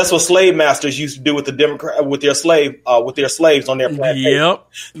 That's what slave masters used to do with their slaves on their plantation. Yep.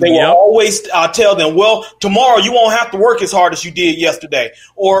 They will always tell them, well, tomorrow you won't have to work as hard as you did yesterday,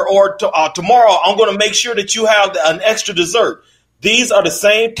 or tomorrow I'm going to make sure that you have an extra dessert. These are the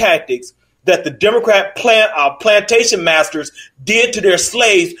same tactics that the Democrat plantation masters did to their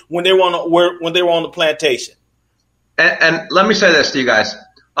slaves when they were on the plantation. And let me say this to you guys: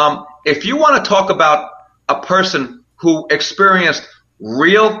 if you want to talk about a person who experienced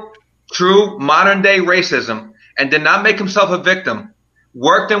real, true, modern-day racism and did not make himself a victim,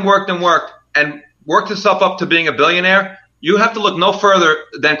 worked and worked and worked, and worked himself up to being a billionaire, you have to look no further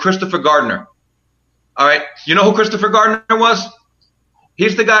than Christopher Gardner. All right? You know who Christopher Gardner was?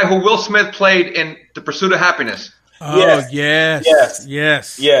 He's the guy who Will Smith played in The Pursuit of Happiness. Oh, yes.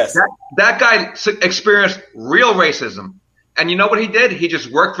 That guy experienced real racism. And you know what he did? He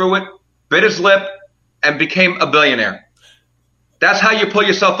just worked through it, bit his lip, and became a billionaire. That's how you pull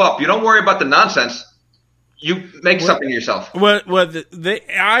yourself up. You don't worry about the nonsense. You make something of yourself.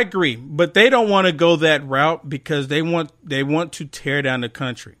 I agree, but they don't want to go that route because they want to tear down the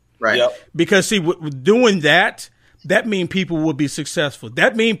country. Right. Yep. Because, see, doing that means people will be successful.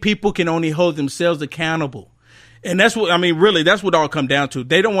 That means people can only hold themselves accountable. And that's what, I mean, really, that's what it all come down to.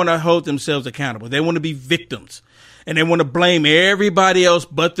 They don't want to hold themselves accountable. They want to be victims. And they want to blame everybody else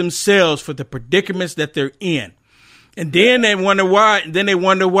but themselves for the predicaments that they're in. And then they wonder why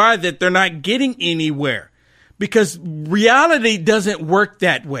that they're not getting anywhere. Because reality doesn't work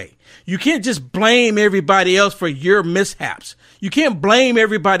that way. You can't just blame everybody else for your mishaps. You can't blame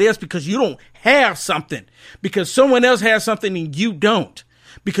everybody else because you don't have something. Because someone else has something and you don't.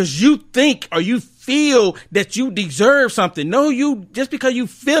 Because you think or you feel that you deserve something. No, just because you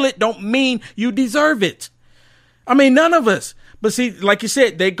feel it don't mean you deserve it. I mean, none of us. But see, like you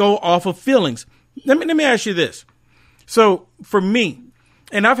said, they go off of feelings. Let me ask you this. So for me,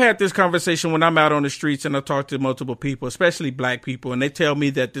 and I've had this conversation when I'm out on the streets and I talk to multiple people, especially black people, and they tell me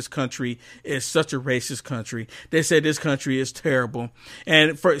that this country is such a racist country. They say this country is terrible,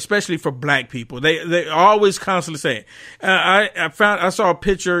 and especially for black people, they always constantly say it. I saw a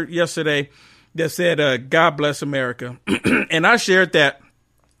picture yesterday that said "God bless America," and I shared that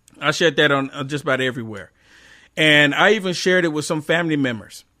on just about everywhere, and I even shared it with some family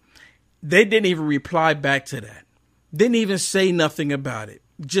members. They didn't even reply back to that. Didn't even say nothing about it.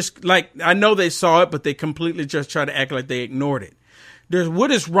 Just like, I know they saw it, but they completely just try to act like they ignored it.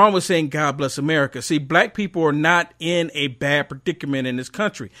 What is wrong with saying God bless America? See, black people are not in a bad predicament in this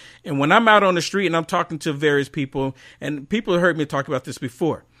country. And when I'm out on the street and I'm talking to various people, and people have heard me talk about this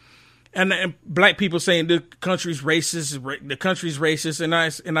before, and black people saying the country's racist,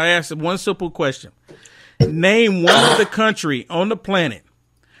 and I asked them one simple question. Name one other country on the planet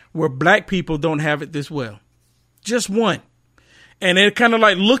where black people don't have it this well. Just one. And they kind of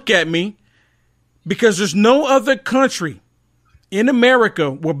like look at me because there's no other country in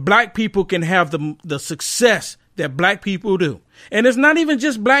America where black people can have the success that black people do. And it's not even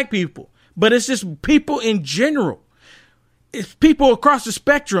just black people, but it's just people in general. It's people across the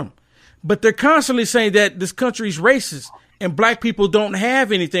spectrum. But they're constantly saying that this country's racist and black people don't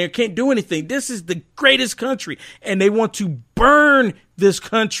have anything or can't do anything. This is the greatest country. And they want to burn this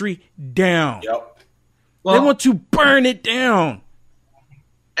country down. Yep. Well, they want to burn it down.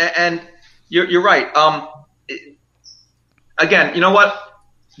 And you're right. Again, you know what?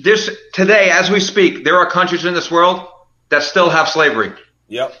 Today, as we speak, there are countries in this world that still have slavery.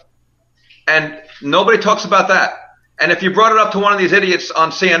 Yep. And nobody talks about that. And if you brought it up to one of these idiots on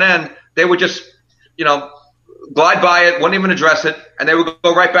CNN, they would just, glide by it, wouldn't even address it, and they would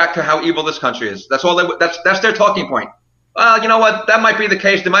go right back to how evil this country is. That's all. That's their talking point. Well, you know what? That might be the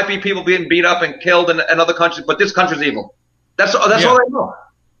case. There might be people being beat up and killed in other countries, but this country's evil. That's all they know.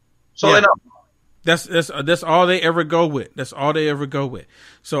 That's all they know. That's all they ever go with. That's all they ever go with.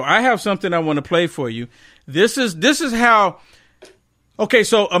 So I have something I want to play for you. This is how. Okay,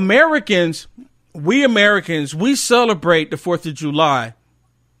 so we Americans, we celebrate the 4th of July,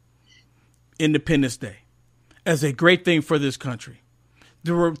 Independence Day, as a great thing for this country,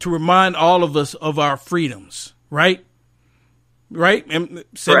 to remind all of us of our freedoms, right? Right?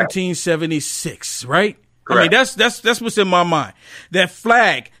 1776, right? Correct. I mean, that's what's in my mind. That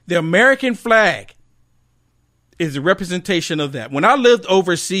flag, the American flag, is a representation of that. When I lived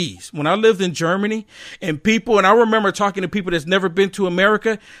overseas, when I lived in Germany, and I remember talking to people that's never been to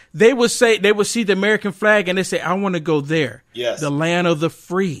America, they would see the American flag and they say, I want to go there. Yes. The land of the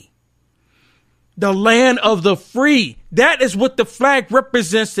free. The land of the free. That is what the flag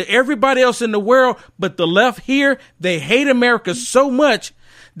represents to everybody else in the world. But the left here, they hate America so much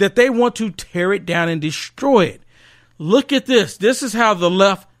that they want to tear it down and destroy it. Look at this. This is how the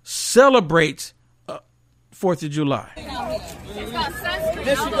left celebrates 4th of July.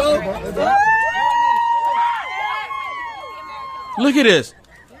 Look at this.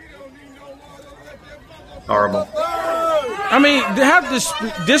 Horrible. I mean, they have this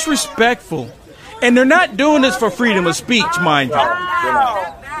disrespectful. And they're not doing this for freedom of speech, mind you.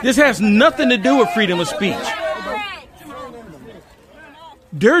 This has nothing to do with freedom of speech.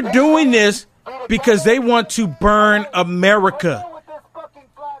 They're doing this because they want to burn America.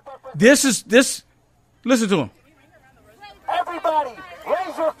 Listen to him. Everybody,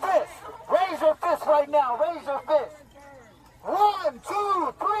 raise your fist. Raise your fist right now. Raise your fist. 1, 2,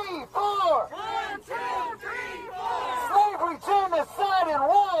 3, 4. 1, 2, 3, 4. Slavery, genocide, and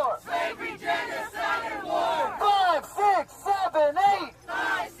war. Slavery, genocide, and war. 5, 6, 7, 8.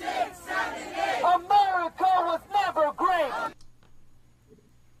 5, 6, 7, 8. America was never great.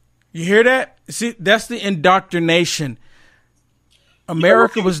 You hear that? See, that's the indoctrination.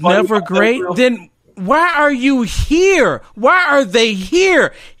 America was never great. Then why are you here? Why are they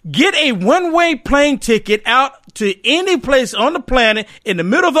here? Get a one-way plane ticket out to any place on the planet in the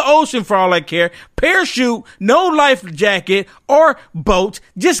middle of the ocean for all I care. Parachute, no life jacket or boat.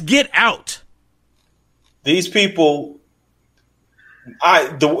 Just get out. These people,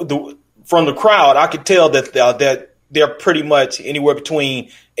 from the crowd, I could tell that they're pretty much anywhere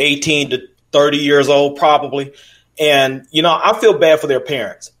between 18 to 30 years old, probably. And, I feel bad for their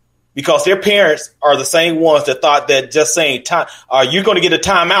parents because their parents are the same ones that thought that just saying, you're going to get a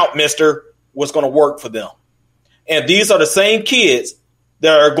timeout, mister, was going to work for them. And these are the same kids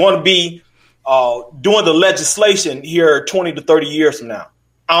that are going to be doing the legislation here 20 to 30 years from now.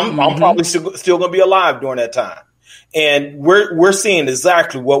 I'm probably still going to be alive during that time. And we're seeing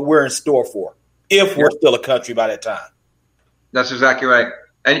exactly what we're in store for if we're still a country by that time. That's exactly right.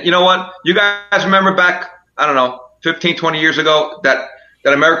 And you know what? You guys remember back, 15, 20 years ago, that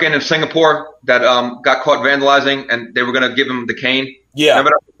American in Singapore that got caught vandalizing and they were going to give him the cane? Yeah.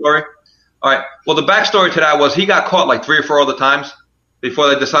 Remember that story? All right. Well, the backstory to that was he got caught like 3 or 4 other times before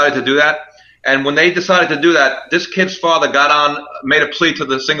they decided to do that. And when they decided to do that, this kid's father made a plea to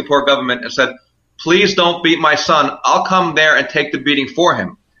the Singapore government and said, please don't beat my son. I'll come there and take the beating for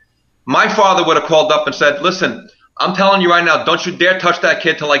him. My father would have called up and said, listen, I'm telling you right now, don't you dare touch that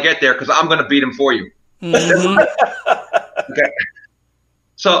kid till I get there because I'm going to beat him for you. Mm-hmm. Okay.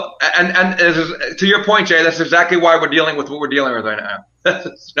 So, and to your point, Jay, that's exactly why we're dealing with what we're dealing with right now.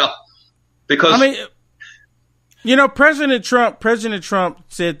 Because President Trump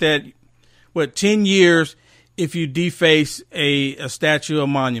said that 10 years if you deface a statue or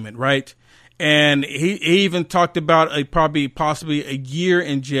monument, right? And he even talked about possibly a year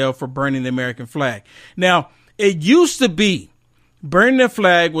in jail for burning the American flag. Now, it used to be burning the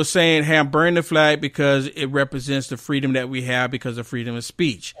flag was saying, hey, I'm burning the flag because it represents the freedom that we have because of freedom of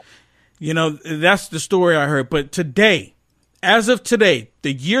speech. That's the story I heard. But today, as of today,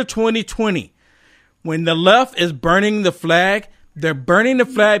 the year 2020, when the left is burning the flag, they're burning the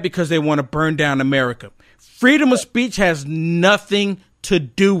flag because they want to burn down America. Freedom of speech has nothing to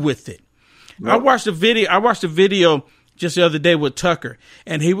do with it. Nope. I watched a video just the other day with Tucker,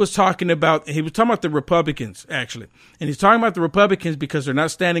 and he was talking about the Republicans, actually. And he's talking about the Republicans because they're not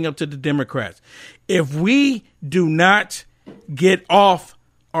standing up to the Democrats. If we do not get off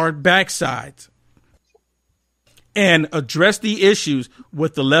our backsides and address the issues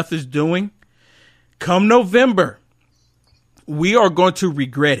what the left is doing, come November, we are going to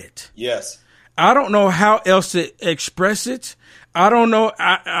regret it. Yes. I don't know how else to express it. I don't know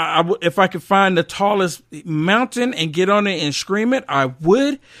if I could find the tallest mountain and get on it and scream it, I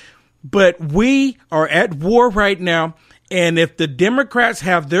would. But we are at war right now. And if the Democrats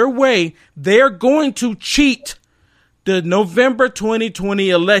have their way, they're going to cheat the November 2020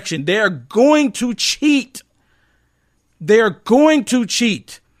 election. They are going to cheat. They are going to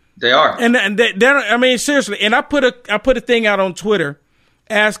cheat. They are. And seriously. And I put a thing out on Twitter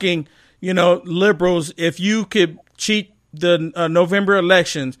asking, liberals, if you could cheat the November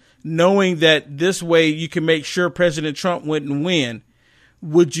elections, knowing that this way you can make sure President Trump wouldn't win,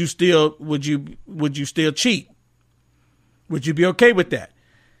 would you still cheat? Would you be okay with that?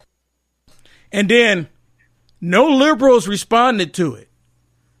 And then no liberals responded to it.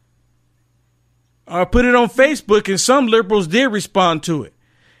 I put it on Facebook and some liberals did respond to it.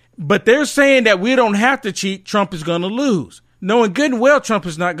 But they're saying that we don't have to cheat. Trump is going to lose. Knowing good and well Trump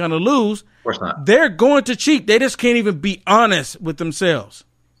is not going to lose. Of course not. They're going to cheat. They just can't even be honest with themselves.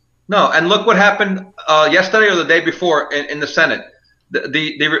 No, and look what happened yesterday or the day before in the Senate.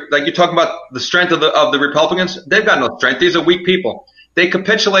 Like you're talking about the strength of the Republicans. They've got no strength. These are weak people. They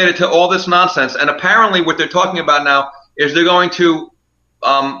capitulated to all this nonsense. And apparently what they're talking about now is they're going to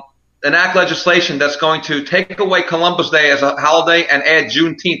enact legislation that's going to take away Columbus Day as a holiday and add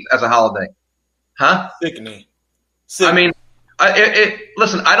Juneteenth as a holiday. Huh? Sickening. I mean,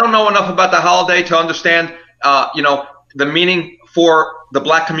 listen, I don't know enough about the holiday to understand, the meaning for the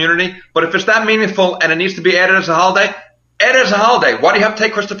black community. But if it's that meaningful and it needs to be added as a holiday, add it as a holiday. Why do you have to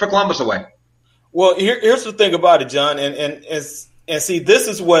take Christopher Columbus away? Well, here's the thing about it, John, and see, this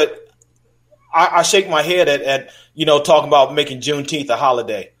is what I shake my head at talking about making Juneteenth a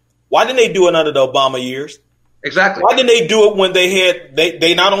holiday. Why didn't they do it under the Obama years? Exactly. Why didn't they do it when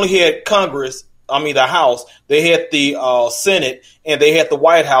they not only had Congress, the House, they had the Senate, and they had the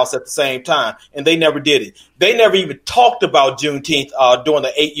White House at the same time, and they never did it. They never even talked about Juneteenth during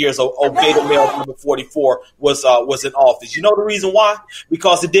the 8 years of Beta Male number 44 was in office. You know the reason why?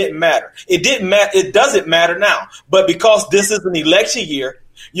 Because it didn't matter. It didn't matter. It doesn't matter now. But because this is an election year,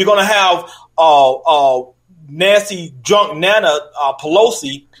 you're going to have Nancy drunk Nana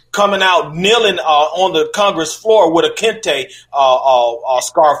Pelosi coming out kneeling on the Congress floor with a kente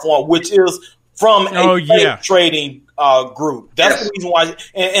scarf on, which is from a trading group. That's the reason why.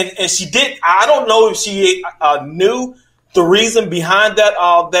 And she did. I don't know if she knew the reason behind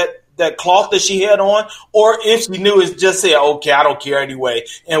that cloth that she had on, or if she knew it just said, okay, I don't care anyway,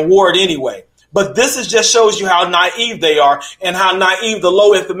 and wore it anyway. But this is just shows you how naive they are and how naive the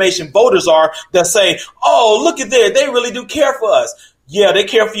low information voters are that say, oh, look at that. They really do care for us. Yeah, they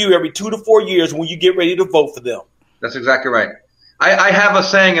care for you every 2 to 4 years when you get ready to vote for them. That's exactly right. I have a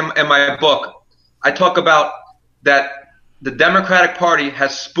saying in my book. I talk about that the Democratic Party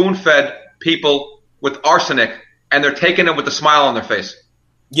has spoon-fed people with arsenic, and they're taking it with a smile on their face.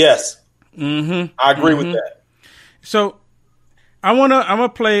 Yes. Mm-hmm. I agree with that. So I'm gonna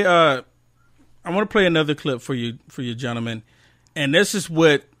play another clip for you gentlemen, and this is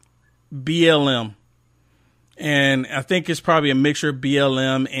what BLM, and I think it's probably a mixture of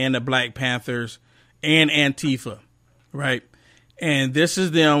BLM and the Black Panthers and Antifa, right? And this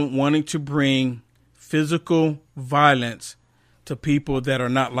is them wanting to bring physical violence to people that are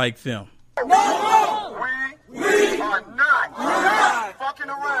not like them. No, we are not fucking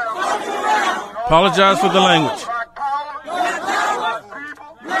around. Apologize for the language.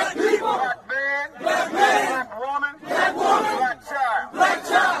 Black people, black man, black woman, black child,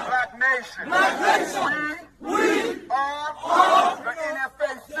 black nation. We are the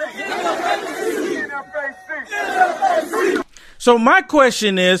NFAC. So my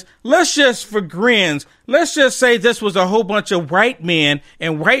question is, let's just, for grins, let's just say this was a whole bunch of white men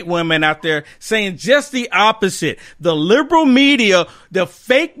and white women out there saying just the opposite. The liberal media, the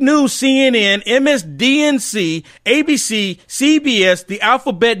fake news, CNN, MSDNC, ABC, CBS, the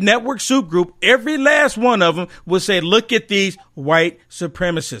Alphabet Network Soup Group, every last one of them would say, look at these white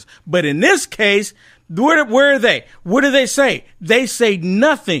supremacists. But in this case, where are they? What do they say? They say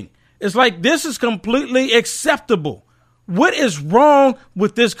nothing. It's like this is completely acceptable. What is wrong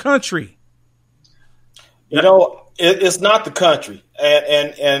with this country? You know, it's not the country,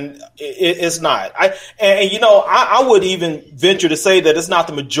 and it's not. I would even venture to say that it's not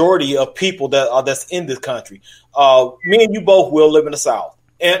the majority of people that's in this country. Me and you both will live in the South,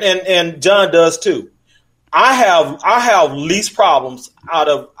 and John does too. I have least problems out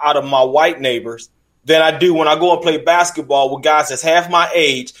of my white neighbors than I do when I go and play basketball with guys that's half my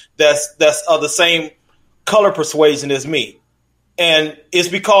age that's of the same color persuasion as me. And it's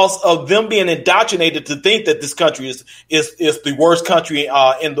because of them being indoctrinated to think that this country is the worst country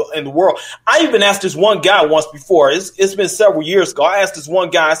in the world. I even asked this one guy once before. It's been several years ago. I asked this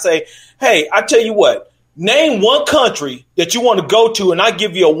one guy, I say, hey, I tell you what, name one country that you want to go to and I'll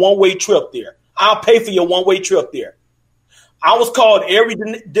give you a one-way trip there. I'll pay for your one-way trip there. I was called every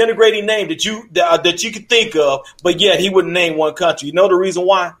denigrating name that you could think of, but yet he wouldn't name one country. You know the reason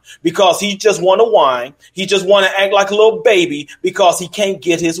why? Because he just want to whine. He just want to act like a little baby because he can't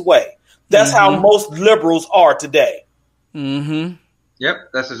get his way. That's how most liberals are today. Mm-hmm. Yep,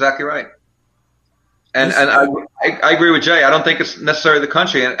 that's exactly right. And I agree with Jay. I don't think it's necessarily the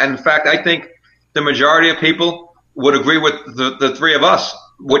country. And in fact, I think the majority of people would agree with the three of us.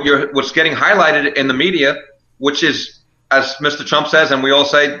 What's getting highlighted in the media, which is, as Mr. Trump says, and we all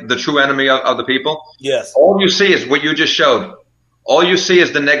say, the true enemy of the people. Yes. All you see is what you just showed. All you see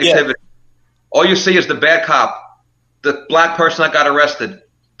is the negativity. Yeah. All you see is the bad cop, the black person that got arrested,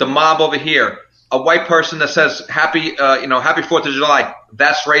 the mob over here, a white person that says happy 4th of July.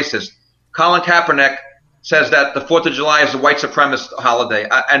 That's racist. Colin Kaepernick says that the 4th of July is a white supremacist holiday.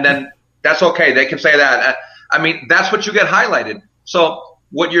 And then that's okay. They can say that. I mean, that's what you get highlighted. So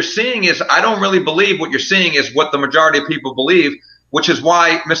what you're seeing is, I don't really believe what you're seeing is what the majority of people believe, which is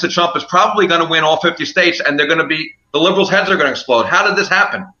why Mr. Trump is probably going to win all 50 states and the liberals' heads are going to explode. How did this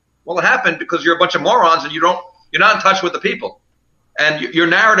happen? Well, it happened because you're a bunch of morons and you're not in touch with the people. And your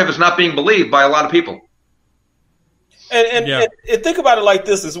narrative is not being believed by a lot of people. And think about it like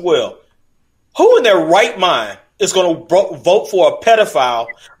this as well. Who in their right mind is going to vote for a pedophile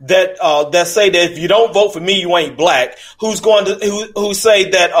that say that if you don't vote for me, you ain't black? Who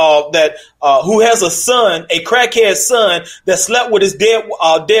say that who has a son, a crackhead son that slept with his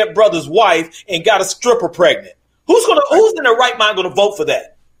dead brother's wife and got a stripper pregnant? Who's in their right mind going to vote for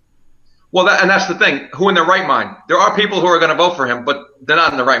that? Well, that's the thing. Who in their right mind? There are people who are going to vote for him, but they're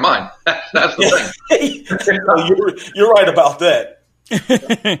not in the right mind. That's the thing. You're right about that.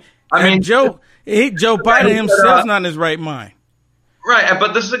 I mean, Joe Biden himself's not in his right mind. Right,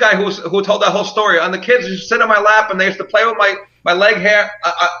 but this is a guy who told that whole story. And the kids used to sit on my lap and they used to play with my leg hair.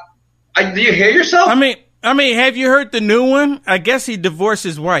 Do you hear yourself? I mean, have you heard the new one? I guess he divorced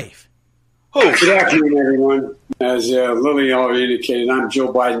his wife. Who? Good afternoon, everyone. As Lily already indicated, I'm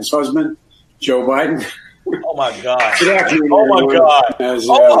Joe Biden's husband, Joe Biden. Oh, my God. Good afternoon, oh everyone. My God. As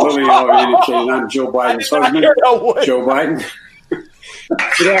Lily already indicated, I'm Joe Biden's husband, Joe Biden.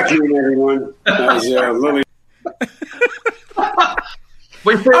 Good afternoon, everyone. As Lily.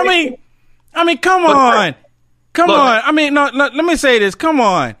 I mean, come on. Come on. I mean, no, let me say this. Come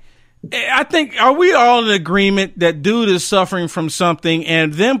on. I think, are we all in agreement that dude is suffering from something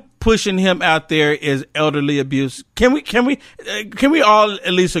and them pushing him out there is elderly abuse? Can we all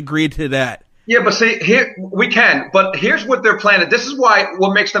at least agree to that? Yeah, but see, here we can. But here's what they're planning. This is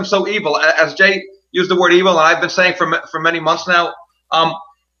what makes them so evil. As Jay used the word evil, and I've been saying for many months now,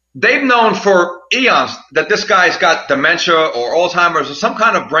 they've known for eons that this guy's got dementia or Alzheimer's or some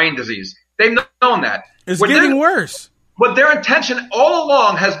kind of brain disease. They've known that. It's getting worse. But their intention all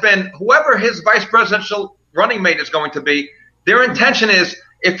along has been, whoever his vice presidential running mate is going to be, their intention is,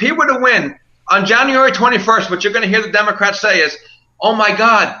 if he were to win on January 21st, what you're going to hear the Democrats say is, oh my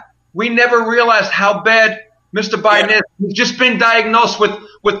God, we never realized how bad Mr. Biden is. He's just been diagnosed with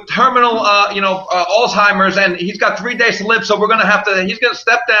terminal, Alzheimer's, and he's got 3 days to live. So he's going to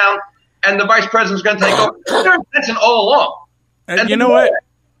step down, and the vice president's going to take over. That's their intention all along. And you know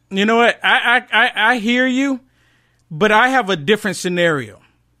what? I hear you, but I have a different scenario.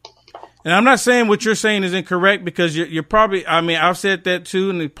 And I'm not saying what you're saying is incorrect, because you're probably, I've said that too,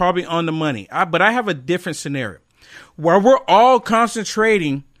 and it's probably on the money. But I have a different scenario where we're all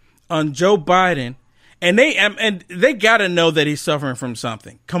concentrating on Joe Biden, and they got to know that he's suffering from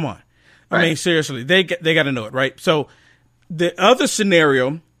something. Come on. Right. I mean, seriously, they got to know it, right? So the other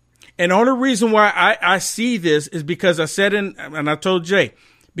scenario, and the only reason why I see this is because I said and I told Jay,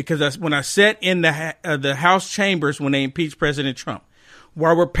 because when I sat in the House chambers when they impeached President Trump,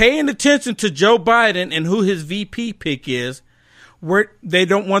 while we're paying attention to Joe Biden and who his VP pick is, they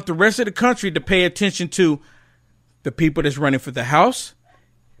don't want the rest of the country to pay attention to the people that's running for the House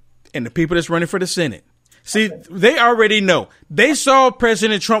and the people that's running for the Senate. See, they already know. They saw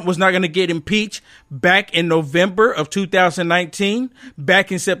President Trump was not going to get impeached back in November of 2019,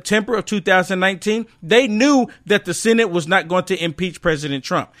 back in September of 2019. They knew that the Senate was not going to impeach President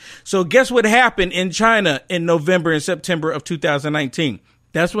Trump. So guess what happened in China in November and September of 2019?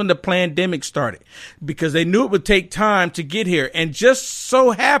 That's when the pandemic started, because they knew it would take time to get here. And just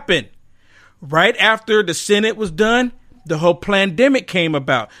so happened, right after the Senate was done, the whole pandemic came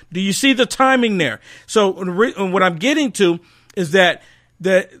about. Do you see the timing there? So what I'm getting to is that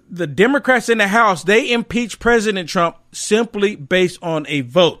the Democrats in the House, they impeached President Trump simply based on a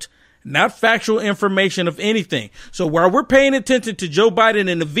vote, not factual information of anything. So while we're paying attention to Joe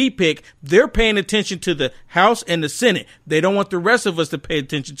Biden and the VP, they're paying attention to the House and the Senate. They don't want the rest of us to pay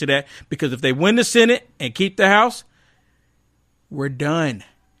attention to that, because if they win the Senate and keep the House, we're done.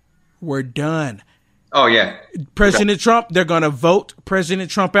 We're done. Oh, yeah. President Trump, they're going to vote President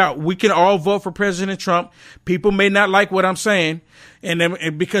Trump out. We can all vote for President Trump. People may not like what I'm saying,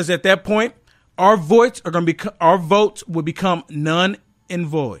 and because at that point, our votes will become none and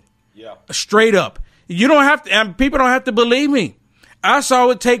void. Yeah. Straight up. You don't have to, people don't have to believe me. I saw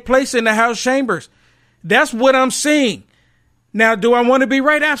it take place in the House chambers. That's what I'm seeing. Now, do I want to be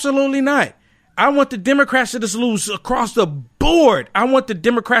right? Absolutely not. I want the Democrats to just lose across the board. I want the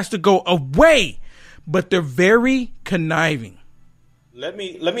Democrats to go away. But they're very conniving. Let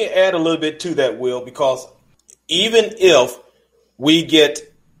me add a little bit to that, Will, because even if we get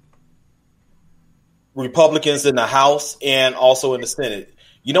Republicans in the House and also in the Senate,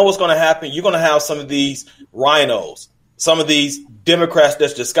 you know what's going to happen? You're going to have some of these rhinos, some of these Democrats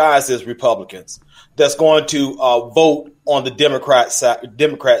that's disguised as Republicans, that's going to vote on the Democrat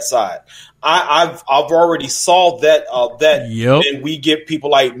side. I've already saw that when we get people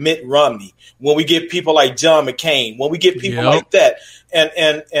like Mitt Romney, when we get people like John McCain, when we get people like that,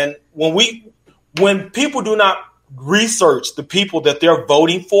 and when people do not research the people that they're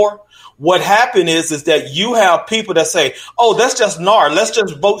voting for, what happened is that you have people that say, oh, that's just NAR. Let's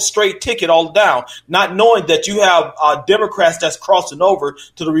just vote straight ticket all down, not knowing that you have Democrats that's crossing over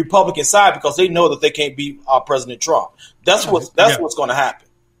to the Republican side because they know that they can't beat President Trump. That's what's going to happen.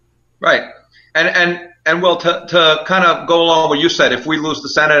 Right. And Will, to kind of go along with what you said, if we lose the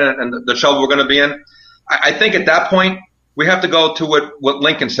Senate and the trouble we're going to be in, I think at that point, we have to go to what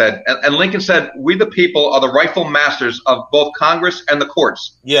Lincoln said. And Lincoln said, we the people are the rightful masters of both Congress and the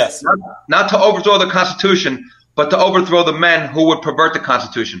courts. Yes. Not to overthrow the Constitution, but to overthrow the men who would pervert the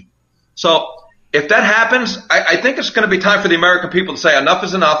Constitution. So if that happens, I think it's going to be time for the American people to say enough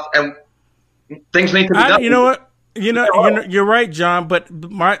is enough and things need to be done. You know what? You're right, John, but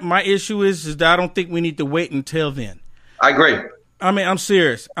my issue is that I don't think we need to wait until then. I agree. I mean, I'm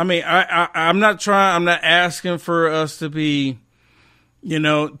serious. I mean, I'm not asking for us to be,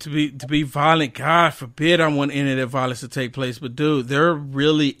 to be violent. God forbid I want any of that violence to take place. But dude, they're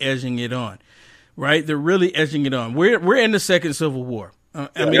really edging it on, right? They're really edging it on. We're in the second Civil War.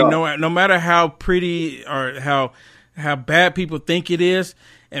 I mean, no matter how pretty or how bad people think it is,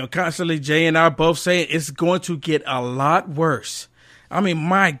 and constantly Jay and I both saying it's going to get a lot worse. I mean,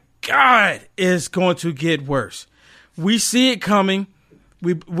 my God, it's going to get worse. We see it coming.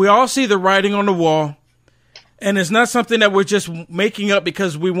 We all see the writing on the wall. And it's not something that we're just making up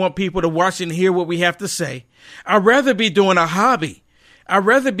because we want people to watch and hear what we have to say. I'd rather be doing a hobby. I'd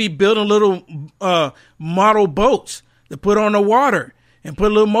rather be building little model boats to put on the water and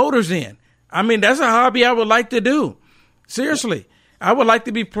put little motors in. I mean, that's a hobby I would like to do. Seriously. I would like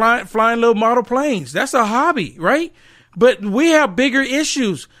to be flying little model planes. That's a hobby, right? But we have bigger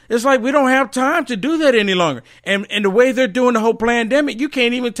issues. It's like we don't have time to do that any longer. And the way they're doing the whole pandemic, you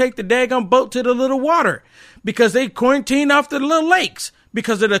can't even take the daggone boat to the little water because they quarantine off the little lakes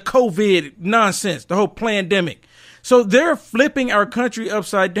because of the COVID nonsense, the whole pandemic. So they're flipping our country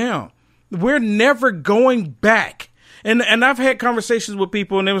upside down. We're never going back. And I've had conversations with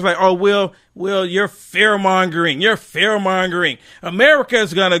people and it was like, oh, Will, you're fear-mongering. You're fear-mongering.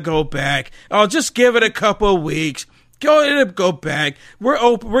 America's going to go back. Oh, just give it a couple of weeks. Go back. We're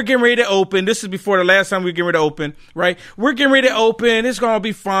open. We're getting ready to open. This is before the last time we were getting ready to open, right? We're getting ready to open. It's going to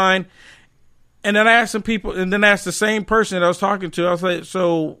be fine. And then I asked some people, and then I asked the same person that I was talking to. I was like,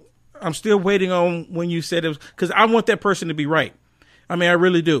 so I'm still waiting on when you said it was, because I want that person to be right. I mean, I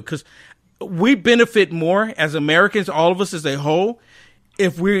really do, because we benefit more as Americans, all of us as a whole,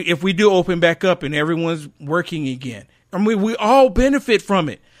 if we do open back up and everyone's working again. I mean, we all benefit from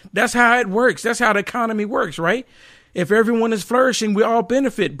it. That's how it works. That's how the economy works, right? If everyone is flourishing, we all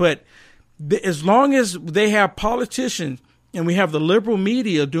benefit. But as long as they have politicians and we have the liberal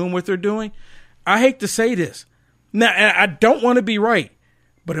media doing what they're doing, I hate to say this. Now, I don't want to be right,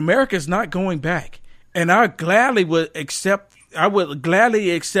 but America's not going back. And I gladly would accept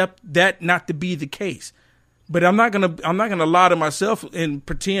that not to be the case. But I'm not gonna lie to myself and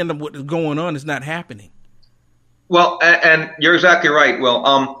pretend that what is going on is not happening. Well, and you're exactly right, Will.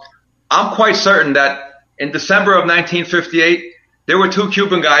 I'm quite certain that in December of 1958, there were two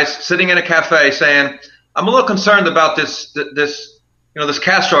Cuban guys sitting in a cafe saying, "I'm a little concerned about this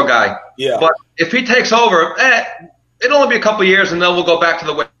Castro guy. Yeah. But if he takes over, it'll only be a couple of years, and then we'll go back to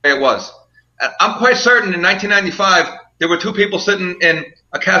the way it was." I'm quite certain in 1995, there were two people sitting in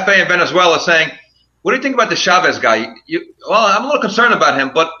a cafe in Venezuela saying, "What do you think about the Chavez guy? Well, I'm a little concerned about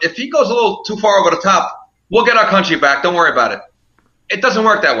him, but if he goes a little too far over the top, we'll get our country back. Don't worry about it." It doesn't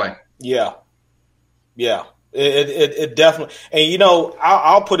work that way. Yeah. It definitely. And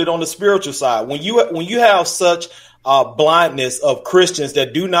I'll put it on the spiritual side. When you have such blindness of Christians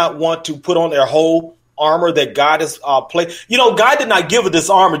that do not want to put on their whole armor that God has placed. God did not give us this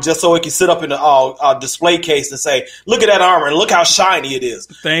armor just so it can sit up in a display case and say, "Look at that armor and look how shiny it is."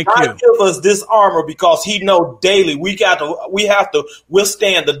 Thank God you. God give us this armor because He knows daily we have to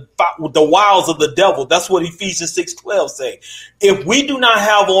withstand the wiles of the devil. That's what Ephesians 6:12 say. If we do not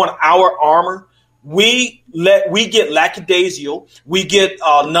have on our armor, we get lackadaisical, we get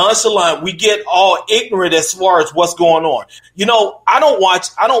nonchalant, we get all ignorant as far as what's going on. I don't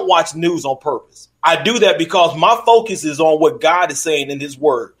watch news on purpose. I do that because my focus is on what God is saying in His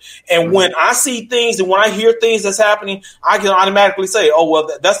Word. And when I see things and when I hear things that's happening, I can automatically say, "Oh, well,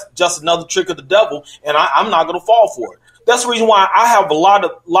 that's just another trick of the devil," and I'm not going to fall for it. That's the reason why I have a lot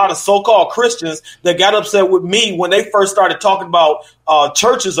of so-called Christians that got upset with me when they first started talking about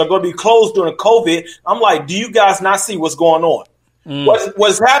churches are going to be closed during COVID. I'm like, do you guys not see what's going on?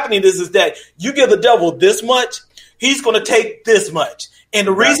 What's happening is that you give the devil this much, he's going to take this much. And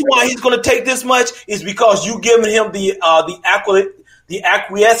the reason why he's going to take this much is because you giving him the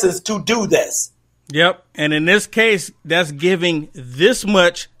acquiescence to do this. Yep. And in this case, that's giving this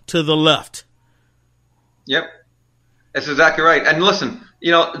much to the left. Yep. That's exactly right. And listen,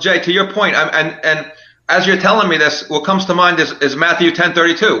 Jay, to your point, and as you're telling me this, what comes to mind is Matthew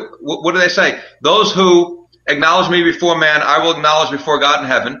 10:32. What do they say? Those who acknowledge me before man, I will acknowledge before God in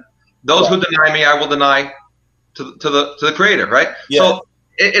heaven. Those who deny me, I will deny to the Creator, right? Yeah. So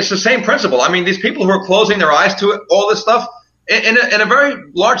it's the same principle. I mean, these people who are closing their eyes to it, all this stuff, in a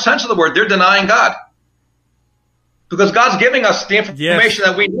very large sense of the word, they're denying God. Because God's giving us the information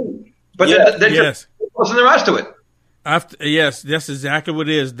that we need. But they're just closing their eyes to it. Yes, that's exactly what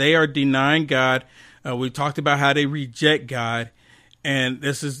it is. They are denying God. We talked about how they reject God. And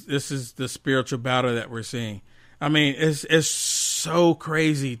this is the spiritual battle that we're seeing. I mean, it's so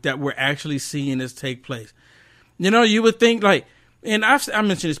crazy that we're actually seeing this take place. You know, you would think like, and I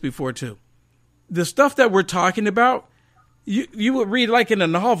mentioned this before too, the stuff that we're talking about, you would read like in a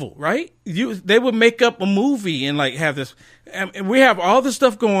novel, right? They would make up a movie and like have this, and we have all this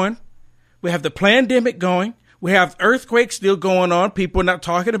stuff going. We have the pandemic going. We have earthquakes still going on. People are not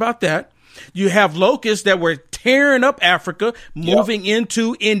talking about that. You have locusts that were tearing up Africa, moving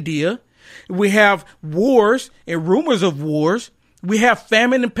into India. We have wars and rumors of wars. We have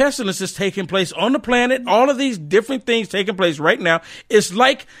famine and pestilences taking place on the planet. All of these different things taking place right now. It's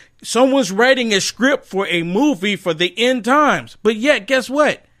like someone's writing a script for a movie for the end times. But yet, guess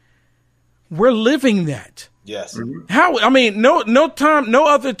what? We're living that. Yes. How? I mean, no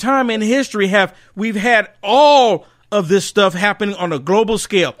other time in history we've had all of this stuff happening on a global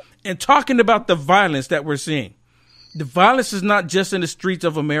scale. And talking about the violence that we're seeing. The violence is not just in the streets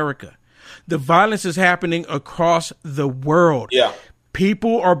of America. The violence is happening across the world. Yeah.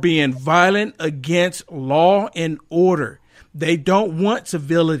 People are being violent against law and order. They don't want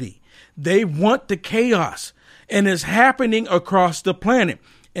civility. They want the chaos. And it's happening across the planet.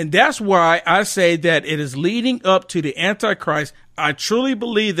 And that's why I say that it is leading up to the Antichrist. I truly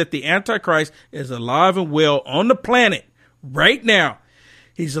believe that the Antichrist is alive and well on the planet right now.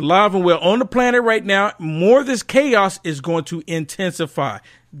 He's alive and well on the planet right now. More of this chaos is going to intensify.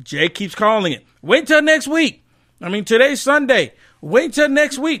 Jay keeps calling it. Wait till next week. I mean, today's Sunday. Wait till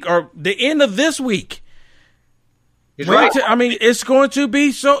next week or the end of this week. He's right. I mean, it's going to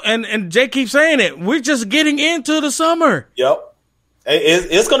be so. And Jay keeps saying it. We're just getting into the summer. Yep.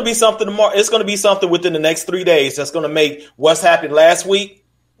 It's going to be something tomorrow. It's going to be something within the next 3 days that's going to make what's happened last week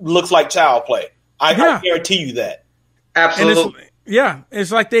looks like child play. I guarantee you that. Absolutely.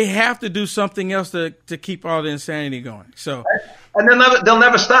 It's like they have to do something else to keep all the insanity going. So, and they'll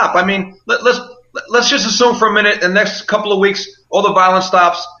never stop. I mean, let's just assume for a minute, in the next couple of weeks, all the violence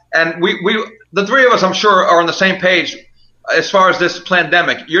stops, and we the three of us, I'm sure, are on the same page as far as this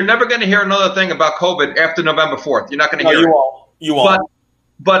pandemic. You're never going to hear another thing about COVID after November 4th. You're not going to hear it. You won't.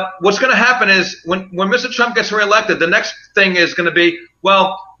 But what's going to happen is when Mr. Trump gets reelected, the next thing is going to be,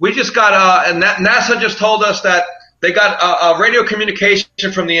 well, we just got and NASA just told us that they got radio communication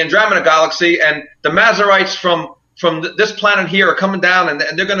from the Andromeda galaxy, and the Mazarites from this planet here are coming down, and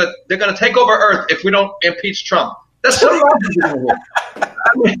they're gonna take over Earth if we don't impeach Trump. That's so wrong.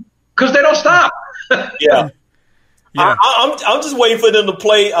 I mean, because they don't stop. Yeah. I'm just waiting for them to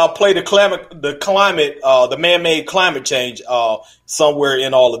play the man-made climate change somewhere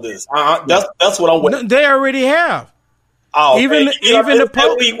in all of this. That's what I'm waiting. They already have. Oh, even the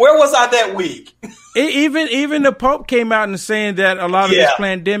Pope. Where was I that week? Even the Pope came out and saying that a lot of this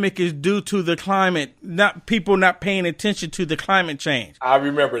pandemic is due to the climate, people not paying attention to the climate change. I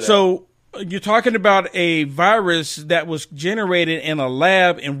remember that. So you're talking about a virus that was generated in a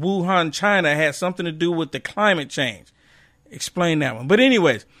lab in Wuhan, China, had something to do with the climate change. Explain that one. But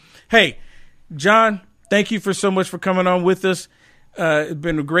anyways, hey, John, thank you so much for coming on with us. It's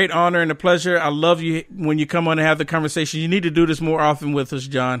been a great honor and a pleasure. I love you when you come on and have the conversation. You need to do this more often with us,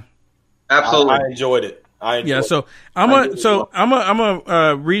 John. Absolutely. I enjoyed it. So I'm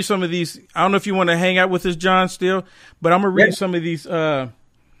gonna read some of these. I don't know if you want to hang out with us, John, still, but I'm gonna read some of these.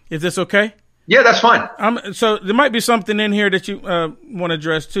 Is this okay? Yeah, that's fine. So there might be something in here that you want to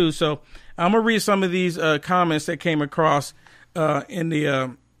address too. So I'm gonna read some of these comments that came across in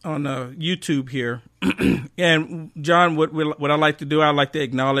the on YouTube here. And John, what I like to do, I like to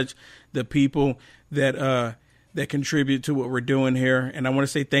acknowledge the people that contribute to what we're doing here. And I want to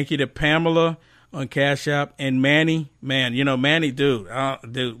say thank you to Pamela on Cash App and Manny. Man, Manny,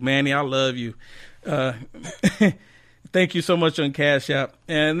 Manny, I love you. Thank you so much on Cash App.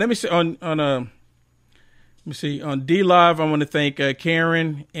 And let me see on D Live. I want to thank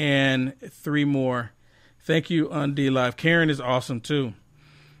Karen and 3 more. Thank you on D Live. Karen is awesome too.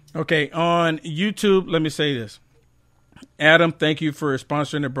 Okay, on YouTube, let me say this. Adam, thank you for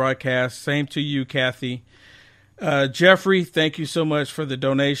sponsoring the broadcast. Same to you, Kathy. Jeffrey, thank you so much for the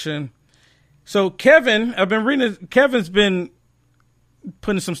donation. So Kevin, I've been reading. Kevin's been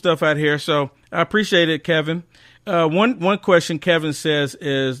putting some stuff out here, so I appreciate it, Kevin. One question Kevin says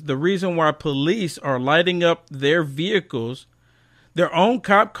is the reason why police are lighting up their vehicles their own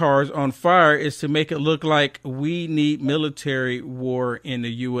cop cars on fire is to make it look like we need military war in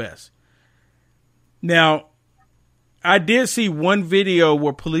the U.S. Now, I did see one video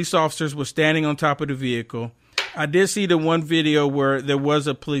where police officers were standing on top of the vehicle. I did see the one video where there was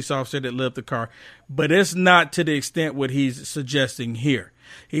a police officer that left the car, but it's not to the extent what he's suggesting here.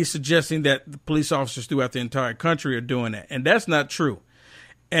 He's suggesting that the police officers throughout the entire country are doing that, and that's not true.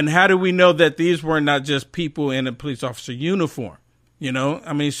 And how do we know that these were not just people in a police officer uniform? You know,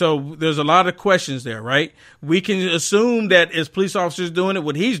 I mean, so there's a lot of questions there, right? We can assume that as police officers doing it,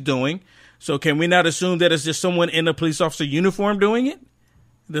 what he's doing. So can we not assume that it's just someone in a police officer uniform doing it?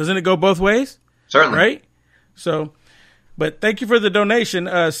 Doesn't it go both ways? Certainly. Right? So, but thank you for the donation.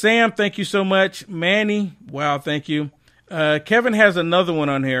 Sam, thank you so much. Manny, wow, thank you. Kevin has another one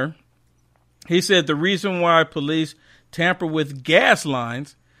on here. He said the reason why police tamper with gas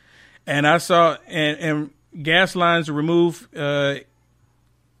lines, and I saw, and gas lines remove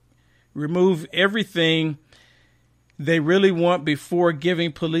everything they really want before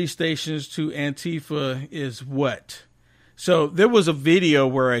giving police stations to Antifa is what? So there was a video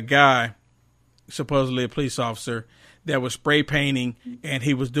where a guy, supposedly a police officer, that was spray painting, and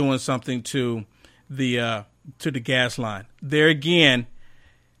he was doing something to the gas line. There again,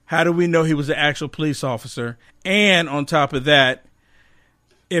 how do we know he was an actual police officer? And on top of that,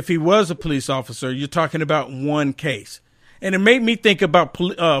 if he was a police officer, you're talking about one case. And it made me think about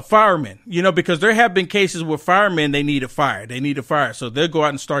firemen, you know, because there have been cases where firemen, they need a fire. They need a fire. So they'll go out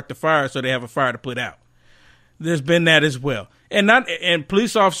and start the fire so they have a fire to put out. There's been that as well. And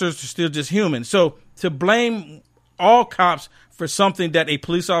police officers are still just human. So to blame all cops for something that a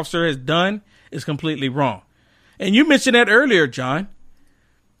police officer has done is completely wrong. And you mentioned that earlier, John.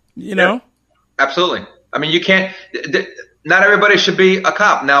 You know? Absolutely. I mean, you can't, not everybody should be a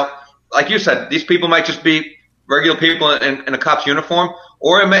cop. Now, like you said, these people might just be regular people in a cop's uniform,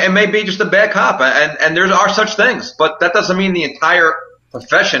 or it may be just a bad cop. And there are such things, but that doesn't mean the entire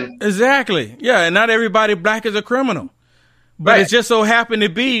profession. Exactly. Yeah. And not everybody black is a criminal. But It just so happened to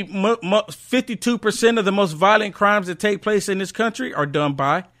be 52% of the most violent crimes that take place in this country are done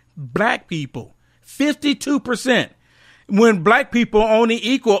by black people. 52%. When black people only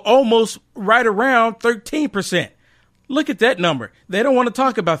equal almost right around 13%. Look at that number. They don't want to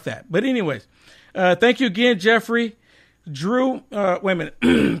talk about that. But anyways, thank you again, Jeffrey. Drew, wait a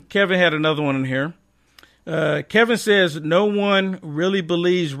minute. Kevin had another one in here. Kevin says, no one really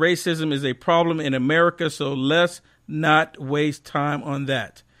believes racism is a problem in America, so let's not waste time on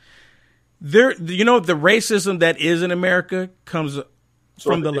that. You know, the racism that is in America comes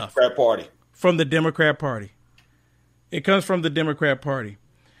from the left. Democrat Party. From the Democrat Party. It comes from the Democrat Party.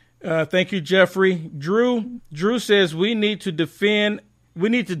 Thank you, Jeffrey. Drew says we need to defund.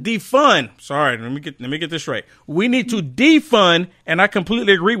 Sorry, let me get this right. We need to defund, and I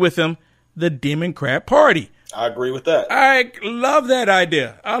completely agree with him, the Democrat Party. I agree with that. I love that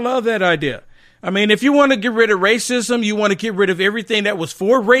idea. I mean, if you want to get rid of racism, you want to get rid of everything that was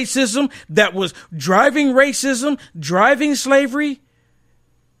for racism, that was driving racism, driving slavery,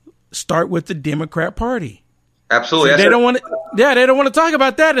 start with the Democrat Party. Absolutely. So they don't want to talk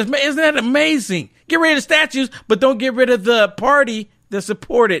about that. Isn't that amazing? Get rid of the statues, but don't get rid of the party that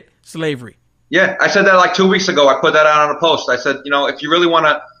supported slavery. Yeah, I said that like 2 weeks ago. I put that out on a post. I said, you know, if you really want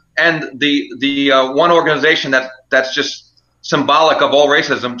to end the one organization that's just symbolic of all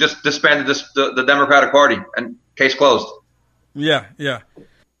racism, just disbanded the Democratic Party, and case closed. Yeah.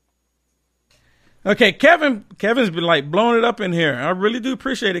 Okay, Kevin's been like blowing it up in here. I really do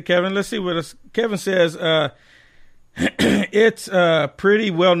appreciate it, Kevin. Let's see what Kevin says. It's pretty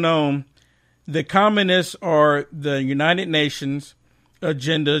well known. The communists are the United Nations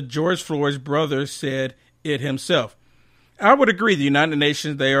agenda. George Floyd's brother said it himself. I would agree. The United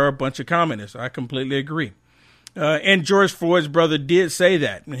Nations, they are a bunch of communists. I completely agree. And George Floyd's brother did say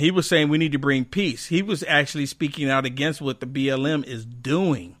that. He was saying we need to bring peace. He was actually speaking out against what the BLM is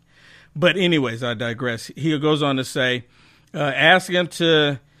doing. But anyways, I digress. He goes on to say, asking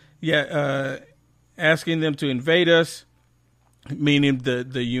them to invade us, meaning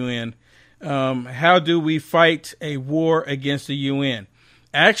the UN. How do we fight a war against the UN?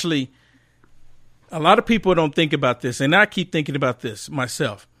 Actually, a lot of people don't think about this, and I keep thinking about this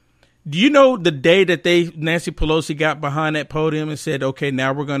myself. Do you know the day that Nancy Pelosi got behind that podium and said, okay,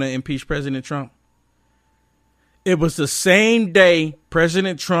 now we're going to impeach President Trump? It was the same day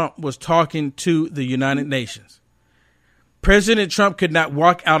President Trump was talking to the United Nations. President Trump could not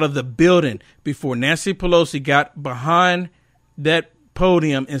walk out of the building before Nancy Pelosi got behind that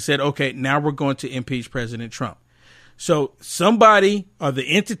podium and said, okay, now we're going to impeach President Trump. So somebody or the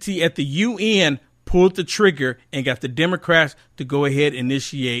entity at the UN pulled the trigger and got the Democrats to go ahead and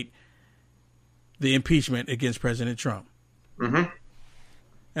initiate the impeachment against President Trump. Mm-hmm.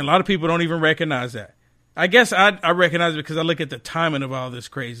 And a lot of people don't even recognize that. I guess I recognize it because I look at the timing of all this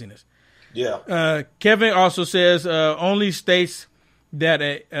craziness. Yeah. Kevin also says only states that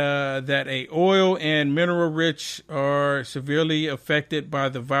a oil and mineral rich are severely affected by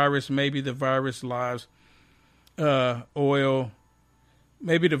the virus. Maybe the virus lives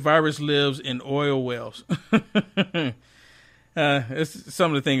Maybe the virus lives in oil wells. It's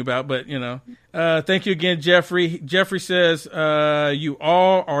something to think about, but thank you again, Jeffrey. Jeffrey says, you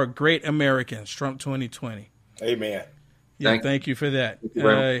all are great Americans. Trump 2020. Amen. Yeah, thank you for that.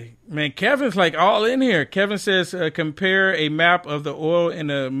 Man, Kevin's like all in here. Kevin says, compare a map of the oil in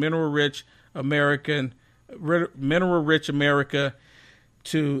the mineral-rich America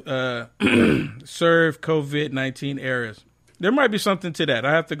to serve COVID-19 areas. There might be something to that.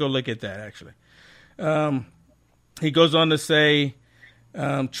 I have to go look at that, actually. He goes on to say,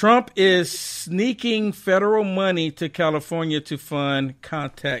 Trump is sneaking federal money to California to fund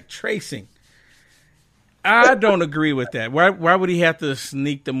contact tracing. I don't agree with that. Why would he have to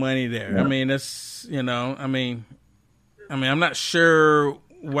sneak the money there? I mean, that's, I'm not sure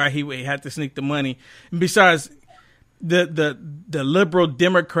why he would have to sneak the money. And besides, the liberal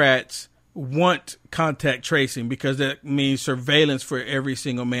Democrats want contact tracing because that means surveillance for every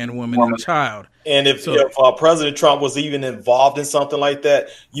single man, woman, and child. And if President Trump was even involved in something like that,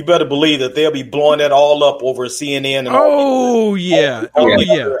 you better believe that they'll be blowing that all up over CNN. And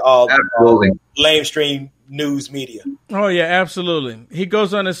Absolutely. Lamestream news media. Oh, yeah, absolutely. He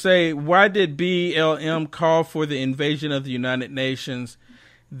goes on to say, why did BLM call for the invasion of the United Nations?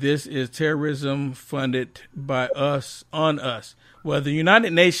 This is terrorism funded by us, on us. Well, the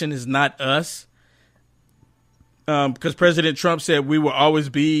United Nations is not us, because President Trump said we will always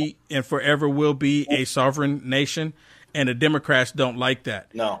be and forever will be a sovereign nation, and the Democrats don't like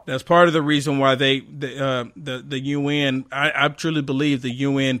that. No, that's part of the reason why the UN. I truly believe the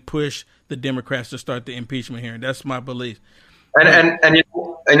UN pushed the Democrats to start the impeachment hearing. That's my belief. And you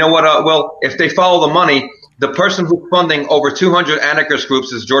know what? Well, if they follow the money, the person who's funding over 200 anarchist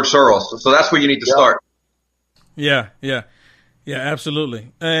groups is George Soros. So that's where you need to start. Yeah,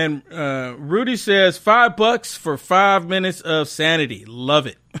 absolutely. And Rudy says $5 for 5 minutes of sanity. Love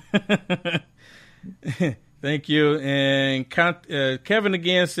it. Thank you. And Kevin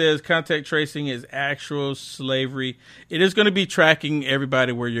again says contact tracing is actual slavery. It is going to be tracking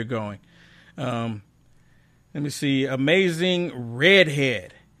everybody where you're going. Let me see. Amazing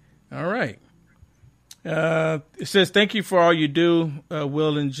Redhead. All right. It says, thank you for all you do,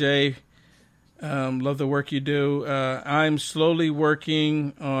 Will and Jay. Love the work you do. I'm slowly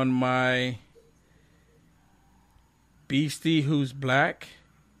working on my beastie who's black.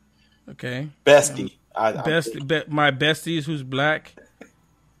 Okay. Bestie. My besties who's black.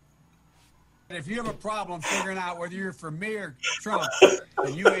 If you have a problem figuring out whether you're for me or Trump,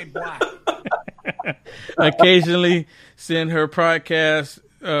 then you ain't black. Occasionally send her podcast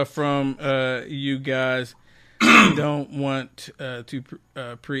from you guys. Don't want to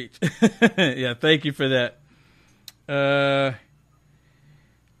preach. Yeah, thank you for that.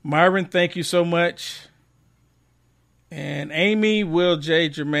 Myron, thank you so much. And Amy, Will, Jay,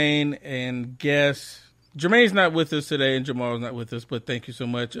 Jermaine, and guests. Jermaine's not with us today, and Jamal's not with us, but thank you so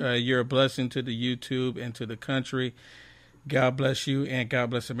much. You're a blessing to the YouTube and to the country. God bless you, and God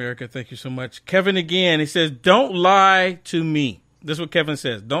bless America. Thank you so much. Kevin again, he says, don't lie to me. This is what Kevin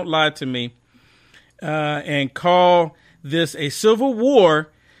says. Don't lie to me. And call this a civil war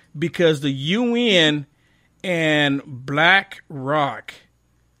because the UN and BlackRock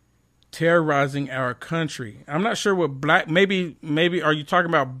terrorizing our country. I'm not sure what maybe are you talking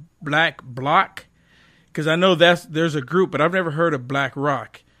about Black Bloc? Because I know there's a group, but I've never heard of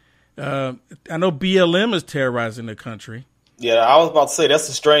BlackRock. I know BLM is terrorizing the country. Yeah, I was about to say that's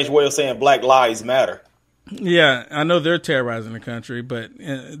a strange way of saying Black Lives Matter. Yeah, I know they're terrorizing the country, but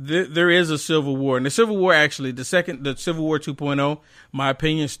there is a civil war. And the civil war, actually, the Civil War 2.0, my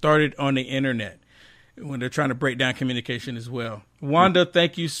opinion, started on the internet when they're trying to break down communication as well. Wanda,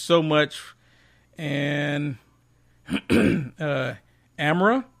 thank you so much. And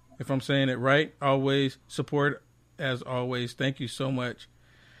Amra, if I'm saying it right, always support as always. Thank you so much.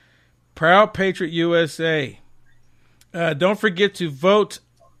 Proud Patriot USA. Don't forget to vote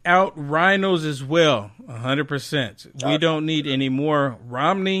out rhinos as well. 100%. We don't need any more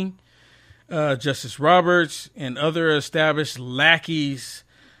Romney, Justice Roberts, and other established lackeys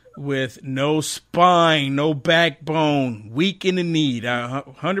with no spine, no backbone, weak in the need. I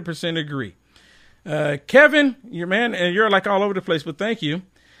 100% agree. Kevin, your man, and you're like all over the place, but thank you.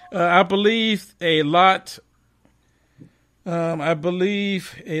 I believe a lot.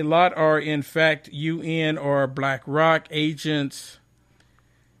 Are in fact UN or BlackRock agents,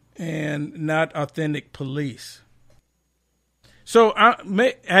 and not authentic police. So,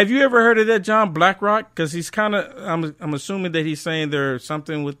 have you ever heard of that, John? BlackRock? Because he's kind of. I'm assuming that he's saying there's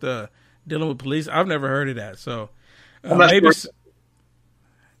something with dealing with police. I've never heard of that. So maybe. Sure.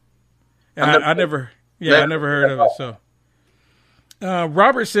 I never heard of it. So.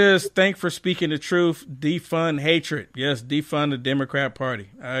 Robert says, "Thanks for speaking the truth. Defund hatred." Yes, defund the Democrat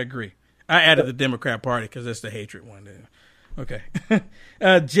Party. I agree. I added the Democrat Party because that's the hatred one. Okay.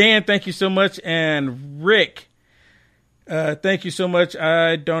 Jan, thank you so much. And Rick, thank you so much.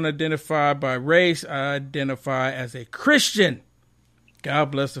 I don't identify by race. I identify as a Christian. God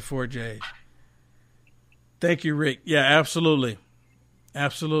bless the 4Js. Thank you, Rick. Yeah, absolutely.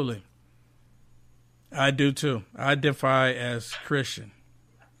 Absolutely. I do too. I identify as Christian.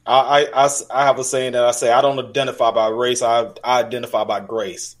 I have a saying that I say, I don't identify by race. I identify by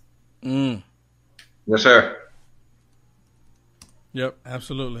grace. Yes, sir. Yep,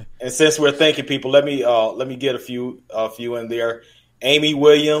 absolutely. And since we're thanking people, let me get a few in there. Amy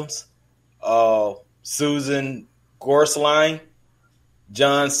Williams, Susan Gorsline,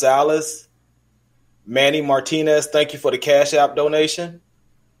 John Salas, Manny Martinez. Thank you for the Cash App donation.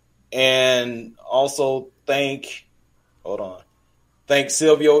 And also thank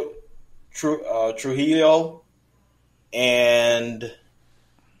Silvio Trujillo, and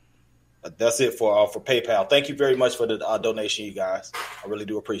that's it for PayPal. Thank you very much for the donation, you guys. I really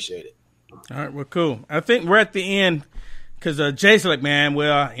do appreciate it. All right, well, cool. I think we're at the end because Jay's like, man,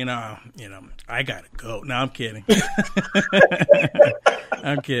 well, I gotta go. No, I'm kidding.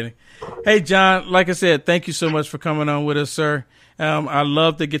 I'm kidding. Hey, John, like I said, thank you so much for coming on with us, sir. I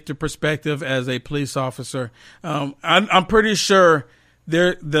love to get the perspective as a police officer. I'm pretty sure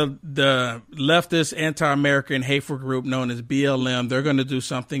the leftist anti-American hateful group known as BLM, they're going to do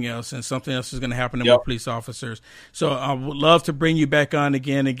something else, and something else is going to happen to more police officers. So I would love to bring you back on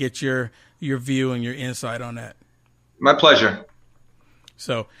again and get your view and your insight on that. My pleasure.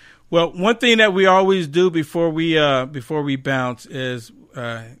 So, well, one thing that we always do before we bounce is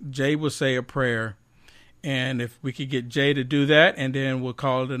Jay will say a prayer. And if we could get Jay to do that, and then we'll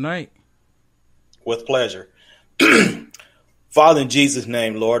call it a night. With pleasure. Father, in Jesus'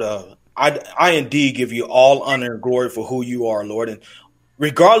 name, Lord, I indeed give you all honor and glory for who you are, Lord. And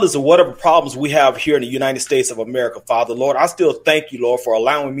regardless of whatever problems we have here in the United States of America, Father, Lord, I still thank you, Lord, for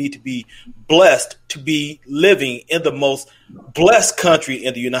allowing me to be blessed to be living in the most blessed country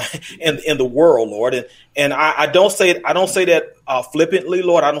in the world, Lord. And I don't say that flippantly,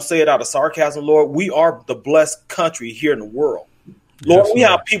 Lord. I don't say it out of sarcasm, Lord. We are the blessed country here in the world, Lord. Yes, we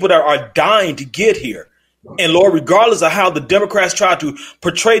have people that are dying to get here. And Lord, regardless of how the Democrats try to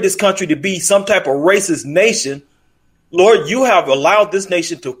portray this country to be some type of racist nation, Lord, you have allowed this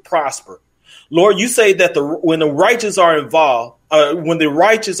nation to prosper. Lord, you say that when the righteous are involved, when the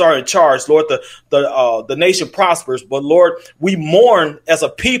righteous are in charge, Lord, the nation prospers. But Lord, we mourn as a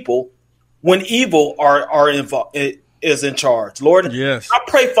people when evil is in charge. Lord, yes. I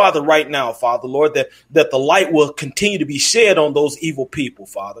pray, Father, right now, Father, Lord, that the light will continue to be shed on those evil people,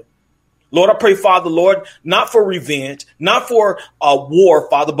 Father. Lord, I pray, Father, Lord, not for revenge, not for war,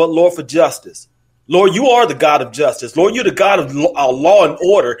 Father, but Lord, for justice. Lord, you are the God of justice. Lord, you're the God of law and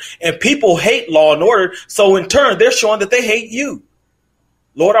order, and people hate law and order. So in turn, they're showing that they hate you.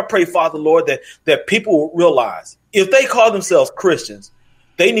 Lord, I pray, Father, Lord, that people will realize if they call themselves Christians,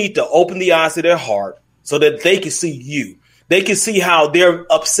 they need to open the eyes of their heart so that they can see you. They can see how they're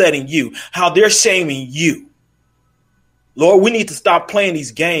upsetting you, how they're shaming you. Lord, we need to stop playing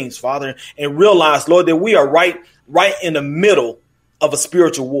these games, Father, and realize, Lord, that we are right in the middle of a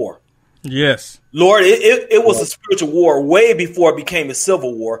spiritual war. Yes. Lord, it was a spiritual war way before it became a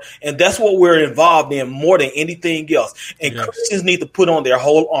civil war. And that's what we're involved in more than anything else. And yes. Christians need to put on their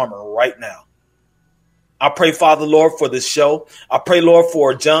whole armor right now. I pray, Father, Lord, for this show. I pray, Lord,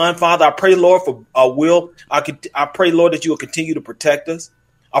 for John, Father. I pray, Lord, for Will. I pray, Lord, that you will continue to protect us.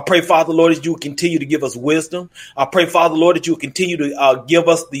 I pray, Father, Lord, that you will continue to give us wisdom. I pray, Father, Lord, that you will continue to give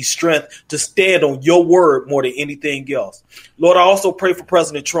us the strength to stand on your word more than anything else. Lord, I also pray for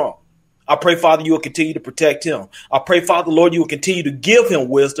President Trump. I pray, Father, you will continue to protect him. I pray, Father, Lord, you will continue to give him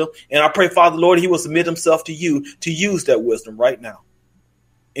wisdom. And I pray, Father, Lord, he will submit himself to you to use that wisdom right now.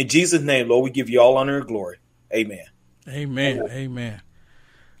 In Jesus' name, Lord, we give you all honor and glory. Amen. Amen. Amen.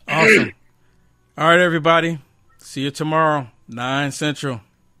 Awesome. All right, everybody. See you tomorrow, 9 Central.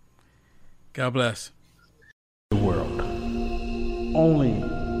 God bless. The world. Only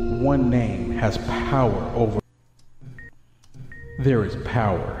one name has power over. There is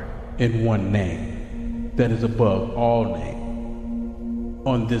power in one name that is above all names.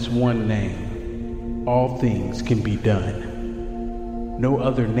 On this one name, all things can be done. No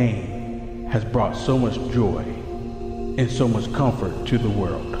other name has brought so much joy and so much comfort to the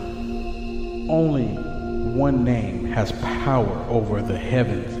world. Only one name has power over the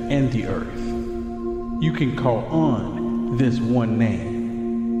heavens and the earth. You can call on this one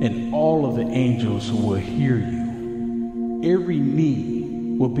name, and all of the angels will hear you. Every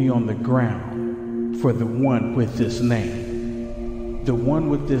knee will be on the ground for the one with this name. The one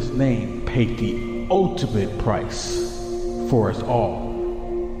with this name paid the ultimate price for us all.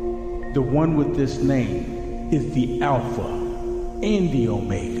 The one with this name is the Alpha and the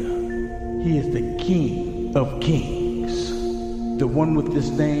Omega. He is the King of Kings. The one with this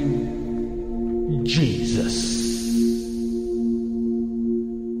name, Jesus.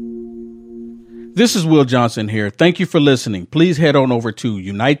 This is Will Johnson here. Thank you for listening. Please head on over to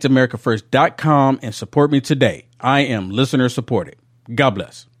uniteamericafirst.com and support me today. I am listener supported. God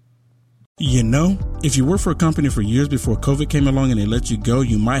bless. You know, if you worked for a company for years before COVID came along and they let you go,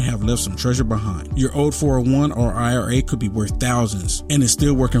 you might have left some treasure behind. Your old 401 or IRA could be worth thousands and is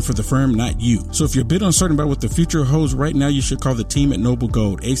still working for the firm, not you. So if you're a bit uncertain about what the future holds right now, you should call the team at Noble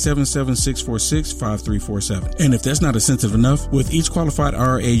Gold, 877-646-5347. And if that's not incentive enough, with each qualified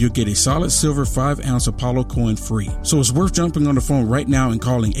IRA, you'll get a solid silver 5-ounce Apollo coin free. So it's worth jumping on the phone right now and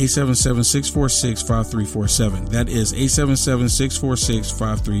calling 877-646-5347. That is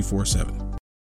 877-646-5347.